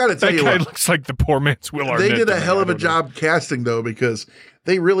 Well, I got to tell that you guy what. looks like the poor man's Will Arnett. They did to a me. hell of I a don't know. job casting, though, because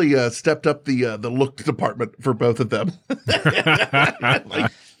they really stepped up the look department for both of them. Like,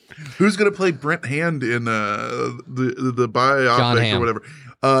 who's going to play Brent Hand in the biopic or whatever?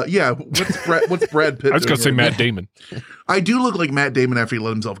 Yeah. What's Brad Pitt? I was going to say Matt Damon. I do look like Matt Damon after he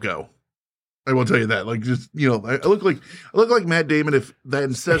let himself go. I will tell you that. Like, just I look like Matt Damon if that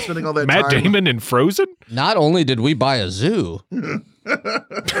instead of spending all that Matt time. Damon in Frozen. Not only did we buy a zoo,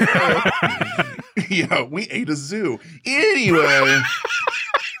 yeah, we ate a zoo. Anyway,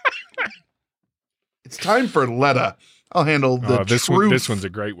 it's time for Letta. I'll handle the this one's a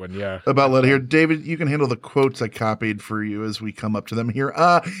great one. Yeah. About Letta here. David, you can handle the quotes I copied for you as we come up to them here.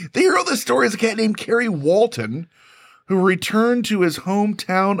 The hero of this story is a cat named Kerry Walton, who returned to his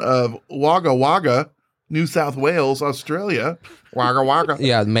hometown of Wagga Wagga, New South Wales, Australia. Wagga Wagga.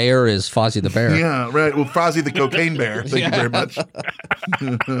 Yeah, the mayor is Fozzie the Bear. Yeah, right. Well, Fozzie the Cocaine Bear. Thank you very much.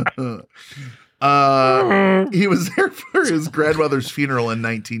 He was there for his grandmother's funeral in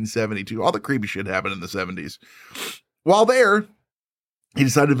 1972. All the creepy shit happened in the 70s. While there, he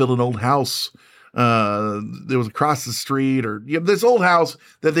decided to build an old house. It was across the street, or this old house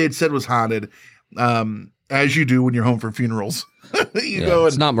that they had said was haunted. As you do when you're home for funerals.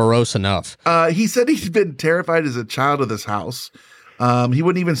 It's not morose enough. He said he'd been terrified as a child of this house. He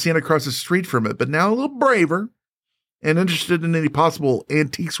wouldn't even stand across the street from it, but now a little braver and interested in any possible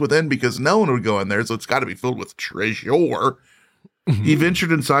antiques within because no one would go in there, so it's got to be filled with treasure. He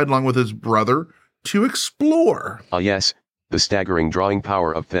ventured inside along with his brother to explore. Yes, the staggering drawing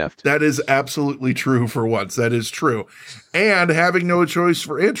power of theft. That is absolutely true for once. That is true. And having no choice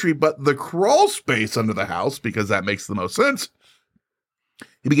for entry but the crawl space under the house, because that makes the most sense,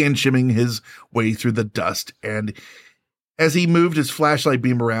 he began shimming his way through the dust. And as he moved his flashlight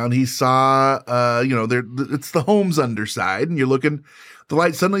beam around, he saw, it's the home's underside. And you're looking, the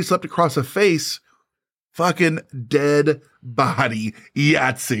light suddenly swept across a face fucking dead body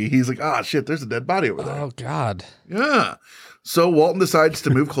Yahtzee. He's like, oh shit, there's a dead body over there. Oh God. Yeah. So Walton decides to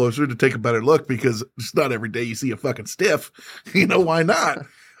move closer to take a better look because it's not every day you see a fucking stiff. You know, why not?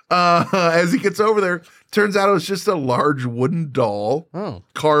 As he gets over there, turns out it was just a large wooden doll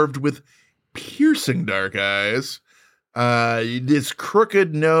carved with piercing dark eyes. This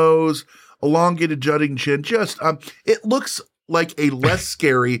crooked nose, elongated jutting chin, just it looks like a less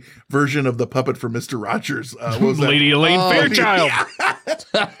scary version of the puppet from Mr. Rogers. What was that? Lady Elaine Fairchild.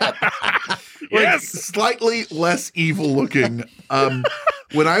 Yes, slightly less evil looking.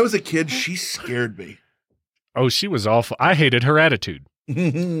 When I was a kid, she scared me. Oh, she was awful. I hated her attitude.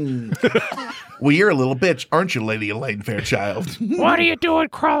 Well, you're a little bitch, aren't you, Lady Elaine Fairchild? What are you doing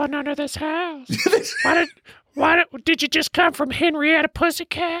crawling under this house? Why did you just come from Henrietta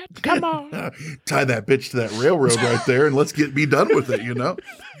Pussycat? Come on. Tie that bitch to that railroad right there and let's be done with it, you know?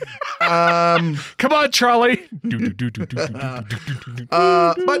 Come on, Charlie. But,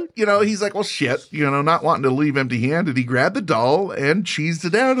 you know, he's like, well, shit, you know, not wanting to leave empty-handed. He grabbed the doll and cheesed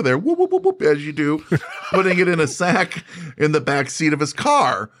it out of there, whoop, whoop, whoop, whoop, as you do, putting it in a sack in the back seat of his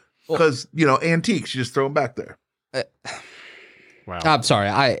car because, you know, antiques, you just throw them back there. Wow. I'm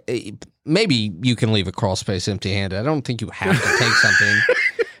sorry. Maybe you can leave a crawl space empty-handed. I don't think you have to take something.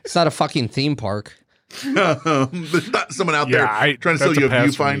 It's not a fucking theme park. There's not someone out there trying to sell you a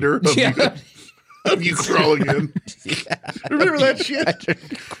viewfinder of you crawling in. Remember that shit?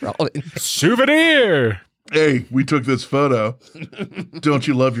 Crawling. Souvenir. Hey, we took this photo. Don't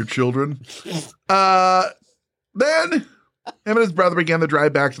you love your children? Then him and his brother began the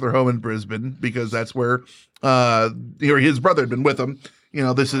drive back to their home in Brisbane because that's where his brother had been with him. You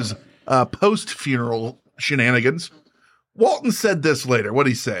know, this is post-funeral shenanigans. Walton said this later. What'd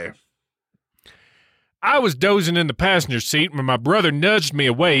he say? I was dozing in the passenger seat when my brother nudged me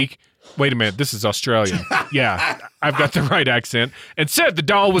awake. Wait a minute, this is Australian. Yeah, I've got the right accent. And said the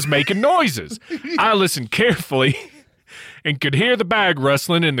doll was making noises. I listened carefully and could hear the bag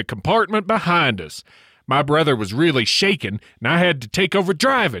rustling in the compartment behind us. My brother was really shaken, and I had to take over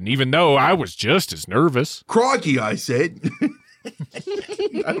driving, even though I was just as nervous. Crikey, I said. I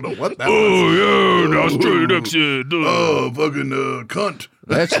don't know what that was. Oh, yeah, Australian accent. Oh, fucking cunt.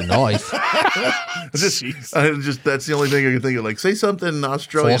 That's a knife. That's the only thing I can think of. Like, say something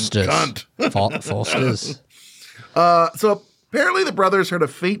Australian. Cunt. Foster's. So apparently the brothers heard a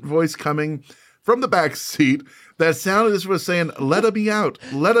faint voice coming from the back seat that sounded as if it was saying, let me out,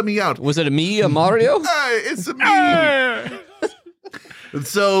 let me out. Was it a me, a Mario? Hey, it's a me. And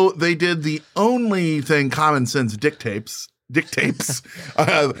so they did the only thing common sense dictates. That's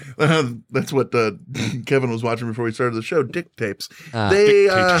what Kevin was watching before we started the show. Dictates. They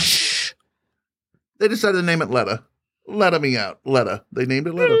decided to name it Letta. Let me out. Letta. They named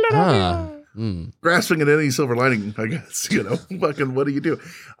it Letta. Grasping at any silver lining, I guess. You know, fucking what do you do?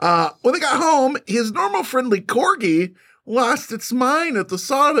 When they got home, his normal friendly corgi lost its mind at the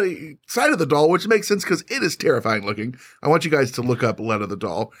side of the doll, which makes sense because it is terrifying looking. I want you guys to look up Letta the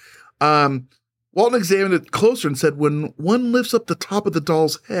doll. Walton examined it closer and said, when one lifts up the top of the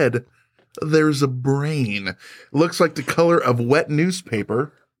doll's head, there's a brain. It looks like the color of wet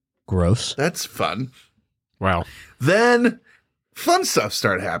newspaper. Gross. That's fun. Wow. Then fun stuff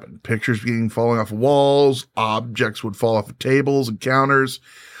started happening. Pictures being falling off walls. Objects would fall off of tables and counters.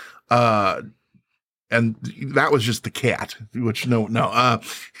 And that was just the cat, which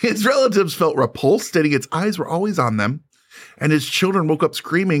his relatives felt repulsed, stating its eyes were always on them. And his children woke up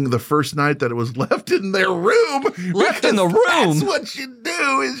screaming the first night that it was left in their room. Left in the room? That's what you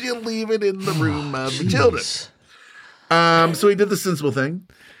do, is you leave it in the room of the children. So he did the sensible thing.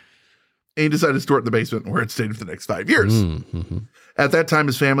 And he decided to store it in the basement where it stayed for the next 5 years. Mm-hmm. At that time,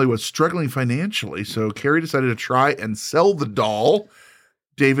 his family was struggling financially. So Carrie decided to try and sell the doll.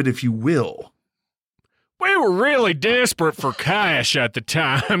 David, if you will. We were really desperate for cash at the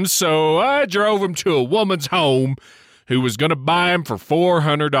time, so I drove him to a woman's home who was going to buy him for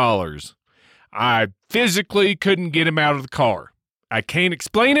 $400. I physically couldn't get him out of the car. I can't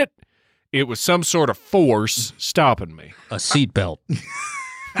explain it. It was some sort of force stopping me. A seatbelt.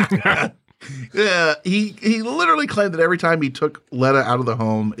 Yeah, he literally claimed that every time he took Letta out of the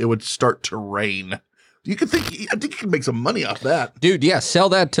home, it would start to rain. I think you can make some money off that. Dude, yeah, sell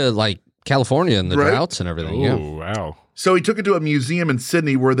that to like California and the droughts and everything. Oh, yeah. Wow. So he took it to a museum in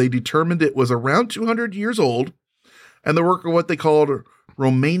Sydney where they determined it was around 200 years old. And the work of what they called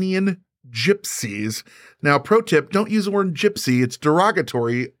Romanian gypsies. Now, pro tip, don't use the word gypsy. It's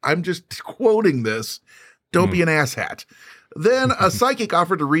derogatory. I'm just quoting this. Don't be an asshat. Then a psychic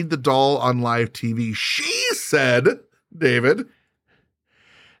offered to read the doll on live TV. She said, David,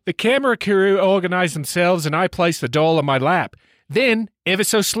 The camera crew organized themselves and I placed the doll on my lap. Then, ever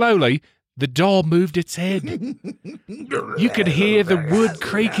so slowly, the doll moved its head. You could hear the wood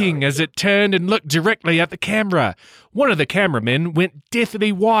creaking as it turned and looked directly at the camera. One of the cameramen went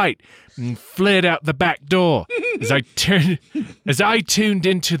deathly white and fled out the back door. As I tuned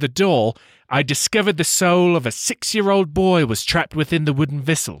into the doll, I discovered the soul of a 6-year-old boy was trapped within the wooden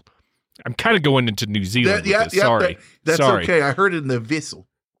vessel. I'm kind of going into New Zealand with this. Sorry. That's Sorry. okay. I heard it in the vessel.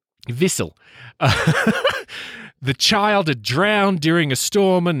 Vessel. The child had drowned during a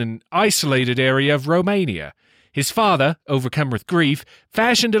storm in an isolated area of Romania. His father, overcome with grief,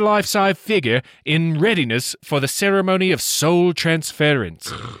 fashioned a life-size figure in readiness for the ceremony of soul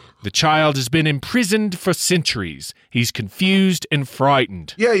transference. The child has been imprisoned for centuries. He's confused and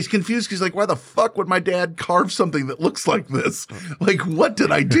frightened. Yeah, he's confused. He's like, why the fuck would my dad carve something that looks like this? Like, what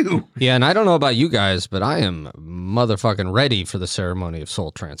did I do? Yeah, and I don't know about you guys, but I am motherfucking ready for the ceremony of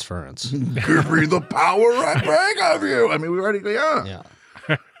soul transference. Give me the power I beg of you. I mean, we already, Yeah.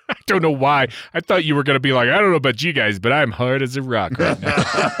 I don't know why. I thought you were going to be like, I don't know about you guys, but I'm hard as a rock right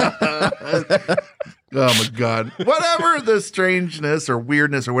now. Oh, my God. Whatever the strangeness or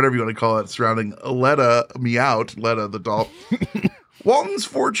weirdness or whatever you want to call it surrounding Letta the doll. Walton's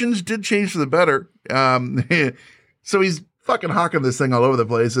fortunes did change for the better. So he's fucking hawking this thing all over the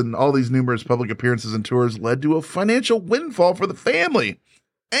place, and all these numerous public appearances and tours led to a financial windfall for the family.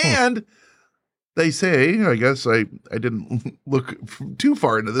 And they say, I guess I didn't look too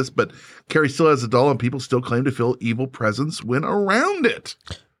far into this, but Carrie still has a doll and people still claim to feel evil presence when around it.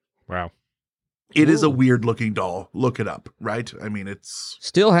 Wow. It is a weird looking doll. Look it up, right? I mean, it's...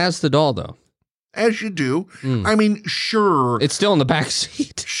 Still has the doll, though. As you do. I mean, sure. It's still in the back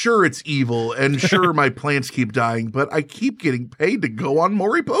seat. Sure, it's evil, and sure, my plants keep dying, but I keep getting paid to go on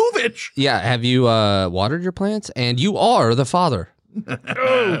Maury Povich. Yeah, have you watered your plants? And you are the father.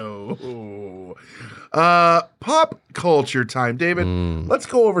 Oh. Pop culture time, David. Let's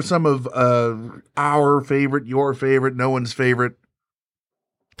go over some of our favorite, your favorite, no one's favorite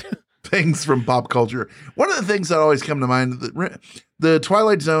things from pop culture. One of the things that always come to mind, the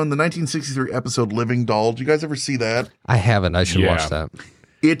Twilight Zone, the 1963 episode Living Doll. Did you guys ever see that? I haven't. I should watch that.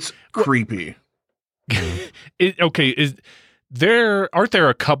 It's creepy. Aren't there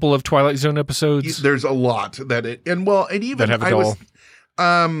a couple of Twilight Zone episodes? There's a lot that even that have a doll.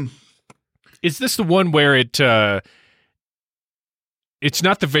 Is this the one where it's not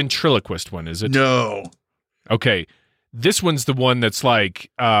the ventriloquist one, is it? No. Okay. This one's the one that's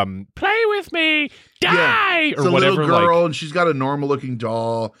like, play with me, die, it's or a whatever. Little girl, like, and she's got a normal looking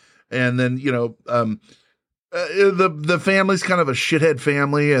doll, and then the family's kind of a shithead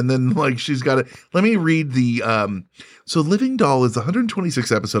family, and then like she's got let me read the so Living Doll is the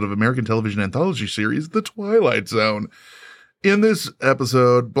 126th episode of American television anthology series The Twilight Zone. In this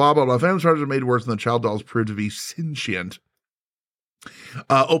episode, blah blah blah, family charges are made worse and the child dolls prove to be sentient.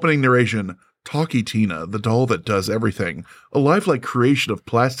 Opening narration: Talkie Tina, the doll that does everything, a lifelike creation of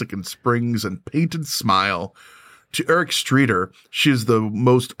plastic and springs and painted smile. To Eric Streeter, she is the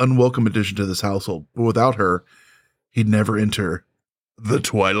most unwelcome addition to this household, but without her, he'd never enter the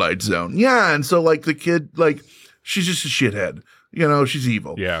Twilight Zone. Yeah, and so like the kid, like she's just a shithead. You know, she's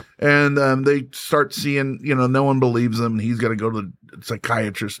evil. Yeah. And they start seeing, no one believes him. He's got to go to the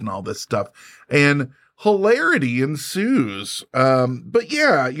psychiatrist and all this stuff. And hilarity ensues. But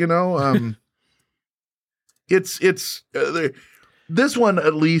yeah, it's this one,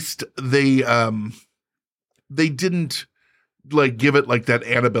 at least they didn't like give it like that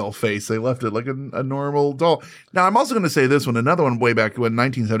Annabelle face. They left it like a normal doll. Now I'm also going to say this one, another one way back when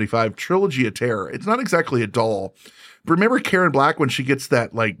 1975, Trilogy of Terror. It's not exactly a doll. Remember Karen Black when she gets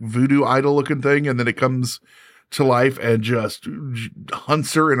that like voodoo idol looking thing and then it comes to life and just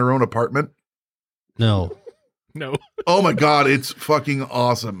hunts her in her own apartment? No. Oh my God. It's fucking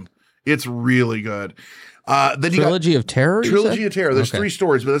awesome. It's really good. Then Trilogy of Terror? Trilogy of Terror. There's 3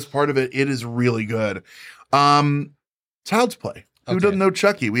 stories, but that's part of it. It is really good. Child's Play. Who doesn't know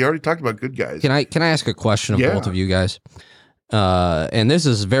Chucky? We already talked about Good Guys. Can I ask a question of both of you guys? And this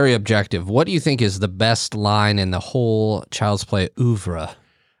is very objective. What do you think is the best line in the whole Child's Play oeuvre?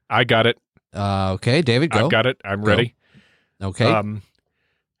 I got it. Okay, David, go. I've got it. I'm ready. Okay.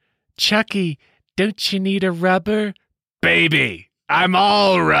 Chucky, don't you need a rubber? Baby, I'm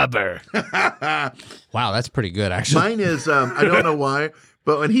all rubber. Wow, that's pretty good, actually. Mine is, I don't know why,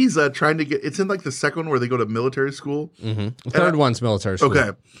 but when he's trying to it's in like the second one where they go to military school. The third one's military school.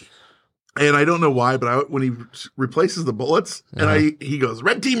 Okay. And I don't know why, but when he replaces the bullets, and he goes,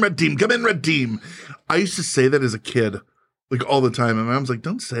 red team, come in, red team. I used to say that as a kid like all the time. And my mom's like,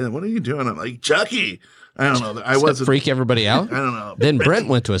 "Don't say that. What are you doing?" I'm like, "Chucky." I don't know. I Does that wasn't. freak everybody out? I don't know. Then Red Brent team.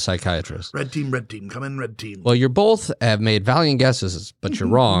 went to a psychiatrist. Red team, come in, red team. Well, you both have made valiant guesses, but you're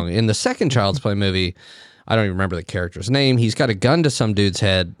wrong. In the second Child's Play movie, I don't even remember the character's name. He's got a gun to some dude's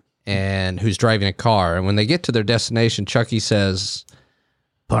head and who's driving a car. And when they get to their destination, Chucky says,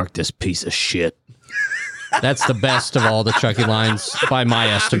 "Park this piece of shit." That's the best of all the Chucky lines by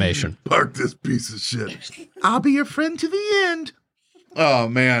my estimation. Park this piece of shit. I'll be your friend to the end. Oh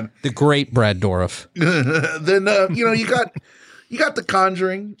man, The great Brad Dourif. then you got the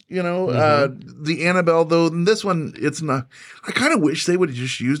Conjuring, the Annabelle though. In this one, it's not. I kind of wish they would have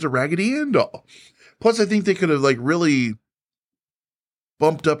just used a Raggedy Ann doll. Plus, I think they could have like really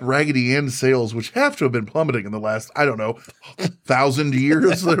bumped up Raggedy Ann sales, which have to have been plummeting in the last 1,000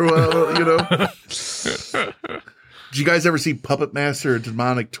 years. Did you guys ever see Puppet Master or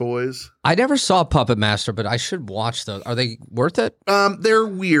Demonic Toys? I never saw Puppet Master, but I should watch those. Are they worth it? They're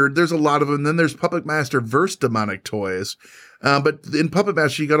weird. There's a lot of them. Then there's Puppet Master versus Demonic Toys. But in Puppet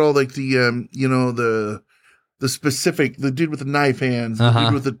Master, you got all like the specific, the dude with the knife hands, the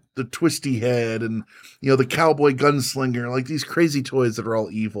dude with the twisty head, and the cowboy gunslinger, like these crazy toys that are all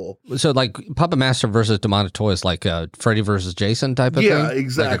evil. So like Puppet Master versus Demonic Toys, like Freddy versus Jason type of thing? Yeah,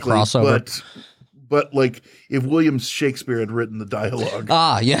 exactly. Like a crossover? But like if William Shakespeare had written the dialogue.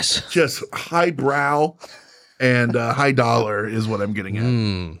 Ah, yes. Just highbrow and high dollar is what I'm getting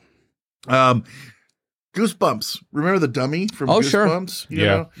at. Goosebumps. Remember the dummy from Goosebumps? Sure.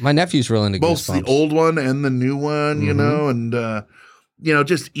 Yeah. My nephew's real into both Goosebumps. The old one and the new one, and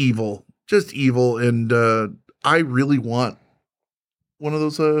just evil. Just evil. And I really want one of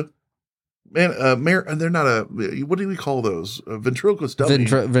those they're not what do we call those? Ventriloquist dummy.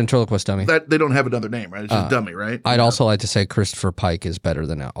 Ventriloquist dummy. That they don't have another name, right? It's just dummy, right? I'd also like to say Christopher Pike is better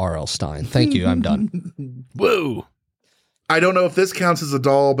than R.L. Stein. Thank you. I'm done. Whoa. I don't know if this counts as a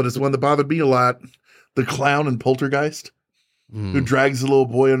doll, but it's one that bothered me a lot. The clown in Poltergeist, who drags the little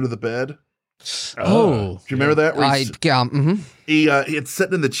boy under the bed. Oh, do you remember that? It's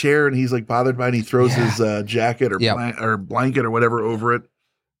sitting in the chair and he's like bothered by it. And he throws his jacket or blanket or whatever over it.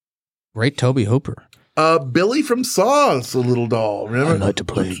 Great Toby Hooper. Billy from Saw is a little doll. Remember? I'd like to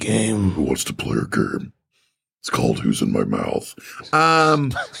play a game. Who wants to play a game? It's called Who's in My Mouth.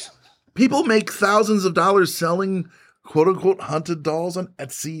 People make thousands of dollars selling quote unquote haunted dolls on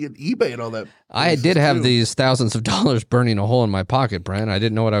Etsy and eBay and all that. I did have these thousands of dollars burning a hole in my pocket, Brent. I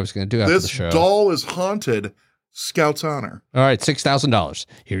didn't know what I was going to do after the show. This doll is haunted. Scout's honor. All right, $6,000.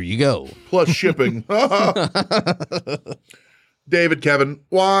 Here you go. Plus shipping. David, Kevin,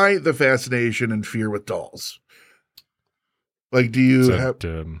 why the fascination and fear with dolls? Like, do you have?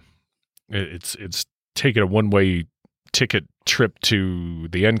 It's taking a one-way ticket trip to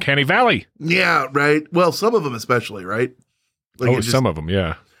the Uncanny Valley. Yeah, right. Well, some of them especially, right? Like some of them,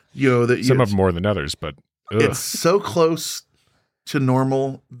 yeah. Some of them more than others, but it's so close to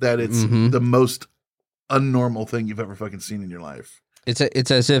normal that it's the most unnormal thing you've ever fucking seen in your life. It's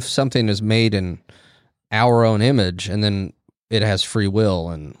as if something is made in our own image, and then it has free will,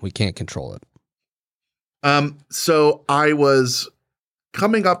 and we can't control it. So I was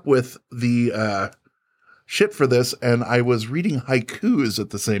coming up with the shit for this, and I was reading haikus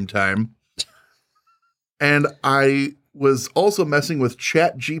at the same time. And I was also messing with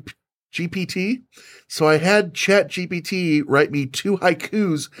GPT. So I had GPT write me 2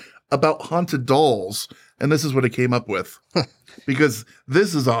 haikus about haunted dolls. And this is what it came up with. Because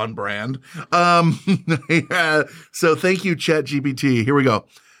this is on brand. Yeah. So thank you, ChatGPT. Here we go.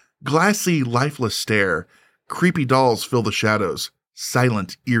 Glassy, lifeless stare. Creepy dolls fill the shadows.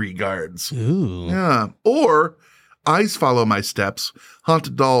 Silent, eerie guards. Ooh. Yeah. Or eyes follow my steps.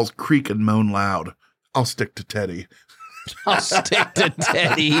 Haunted dolls creak and moan loud. I'll stick to Teddy. I'll stick to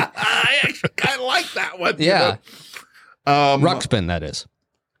Teddy. I actually kind of like that one. Yeah. Ruxpin, that is.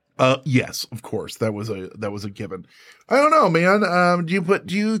 Yes, of course. That was a given. I don't know, man. Do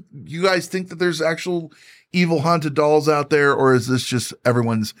you guys think that there's actual evil haunted dolls out there, or is this just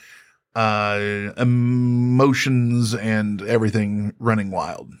everyone's emotions and everything running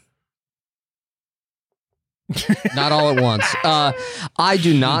wild? Not all at once. I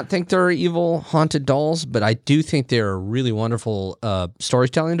do not think there are evil haunted dolls, but I do think they're a really wonderful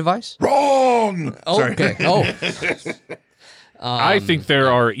storytelling device. Wrong. Oh, okay. Oh. I think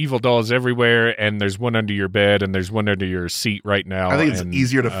there are evil dolls everywhere, and there's one under your bed, and there's one under your seat right now. I think it's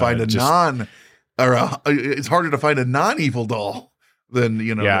easier to find it's harder to find a non-evil doll than,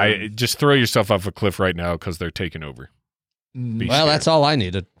 Yeah, just throw yourself off a cliff right now because they're taking over. Well, that's all I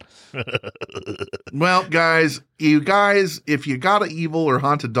needed. Well, guys, if you got an evil or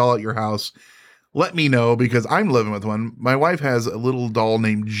haunted doll at your house, let me know, because I'm living with one. My wife has a little doll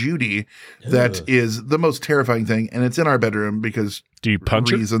named Judy that is the most terrifying thing, and it's in our bedroom because do you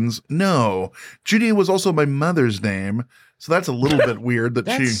punch reasons. Her? No. Judy was also my mother's name, so that's a little bit weird that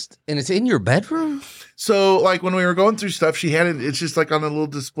and it's in your bedroom? So, like, when we were going through stuff, she had it, it's just like on a little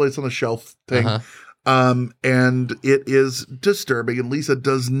display, it's on a shelf thing. And it is disturbing, and Lisa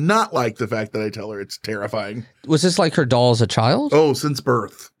does not like the fact that I tell her it's terrifying. Was this like her doll as a child? Oh, since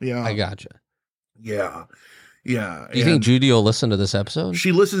birth. Yeah. I gotcha. Yeah. Yeah. Do you think Judy will listen to this episode?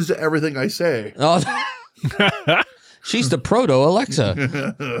 She listens to everything I say. Oh, she's the proto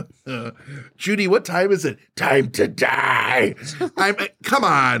Alexa. Judy, what time is it? Time to die. Come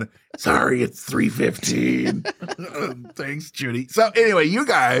on. Sorry, it's 3:15. Thanks, Judy. So anyway, you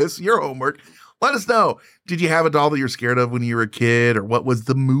guys, your homework. Let us know. Did you have a doll that you're scared of when you were a kid? Or what was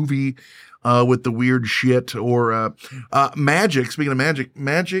the movie with the weird shit? Or Magic. Speaking of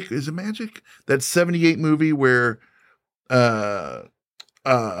Magic, is it Magic? That 78 movie where who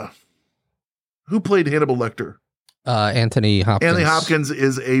played Hannibal Lecter? Anthony Hopkins. Anthony Hopkins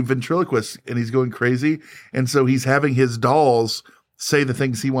is a ventriloquist, and he's going crazy. And so he's having his dolls say the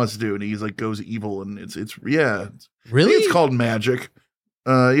things he wants to do, and he's like goes evil, and it's really? I think it's called Magic.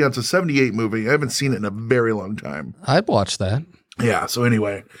 Yeah, it's a 78 movie. I haven't seen it in a very long time. I'd watch that. Yeah. So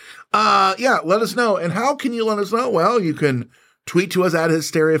anyway, yeah, let us know. And how can you let us know? Well, you can tweet to us at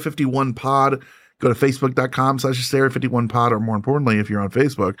Hysteria51pod. Go to Facebook.com/Hysteria51pod, or more importantly, if you're on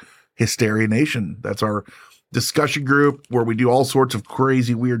Facebook, Hysteria Nation. That's our discussion group where we do all sorts of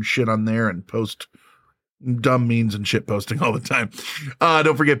crazy, weird shit on there and post dumb memes and shit posting all the time.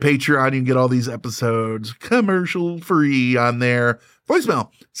 Don't forget Patreon. You can get all these episodes commercial free on there. Voicemail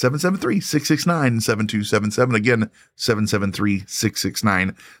 773-669-7277. Again,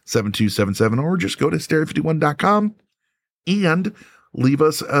 773-669-7277. Or just go to hysteria51.com and leave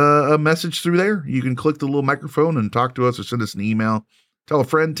us a message through there. You can click the little microphone and talk to us, or send us an email. Tell a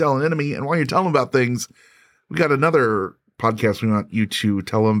friend, tell an enemy. And while you're telling them about things, we got another podcast we want you to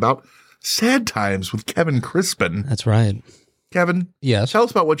tell them about. Sad Times with Kevin Crispin. That's right. Kevin, yes. Tell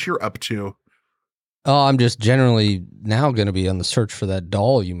us about what you're up to. Oh, I'm just generally now going to be on the search for that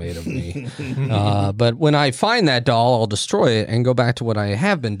doll you made of me. But when I find that doll, I'll destroy it and go back to what I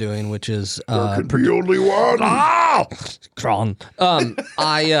have been doing, which is there can be only one. Ah, Kron.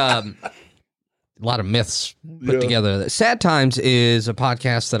 A lot of myths put together. Sad Times is a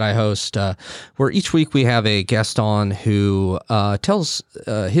podcast that I host where each week we have a guest on who tells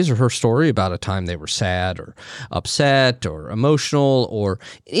his or her story about a time they were sad or upset or emotional or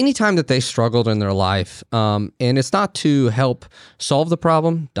any time that they struggled in their life. And it's not to help solve the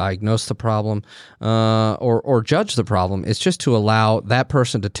problem, diagnose the problem, or judge the problem. It's just to allow that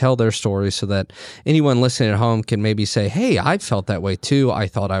person to tell their story so that anyone listening at home can maybe say, hey, I felt that way too. I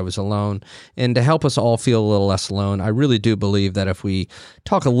thought I was alone. And to help us all feel a little less alone. I really do believe that if we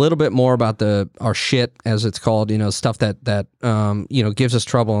talk a little bit more about our shit, as it's called, stuff that gives us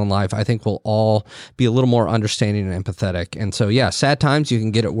trouble in life, I think we'll all be a little more understanding and empathetic. And so, yeah, Sad Times, you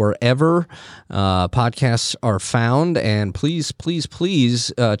can get it wherever podcasts are found. And please, please,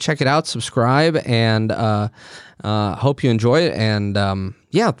 please check it out, subscribe, and hope you enjoy it. And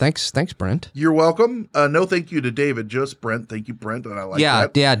yeah, thanks, Brent. You're welcome. No thank you to David, just Brent. Thank you, Brent. And I like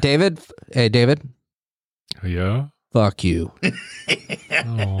that. Yeah, David. Hey, David. Yeah? Fuck you. You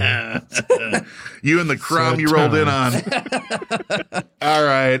and the crumb you rolled in on. All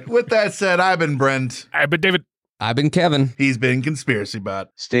right. With that said, I've been Brent. I've been David. I've been Kevin. He's been Conspiracy Bot.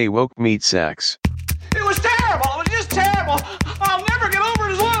 Stay woke, meat sacks. It was terrible. It was just terrible. I'll never get over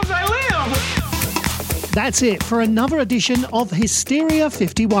it as long as I live. That's it for another edition of Hysteria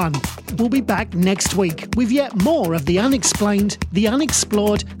 51. We'll be back next week with yet more of the unexplained, the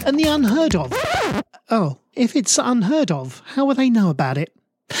unexplored, and the unheard of. Oh, if it's unheard of, how will they know about it?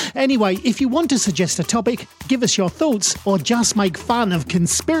 Anyway, if you want to suggest a topic, give us your thoughts, or just make fun of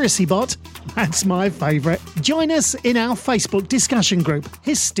Conspiracy Bot, that's my favourite. Join us in our Facebook discussion group,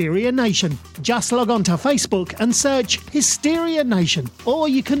 Hysteria Nation. Just log on to Facebook and search Hysteria Nation, or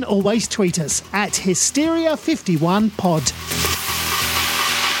you can always tweet us at Hysteria51pod.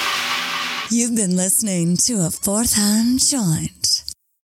 You've been listening to a Fourth Hand Joint.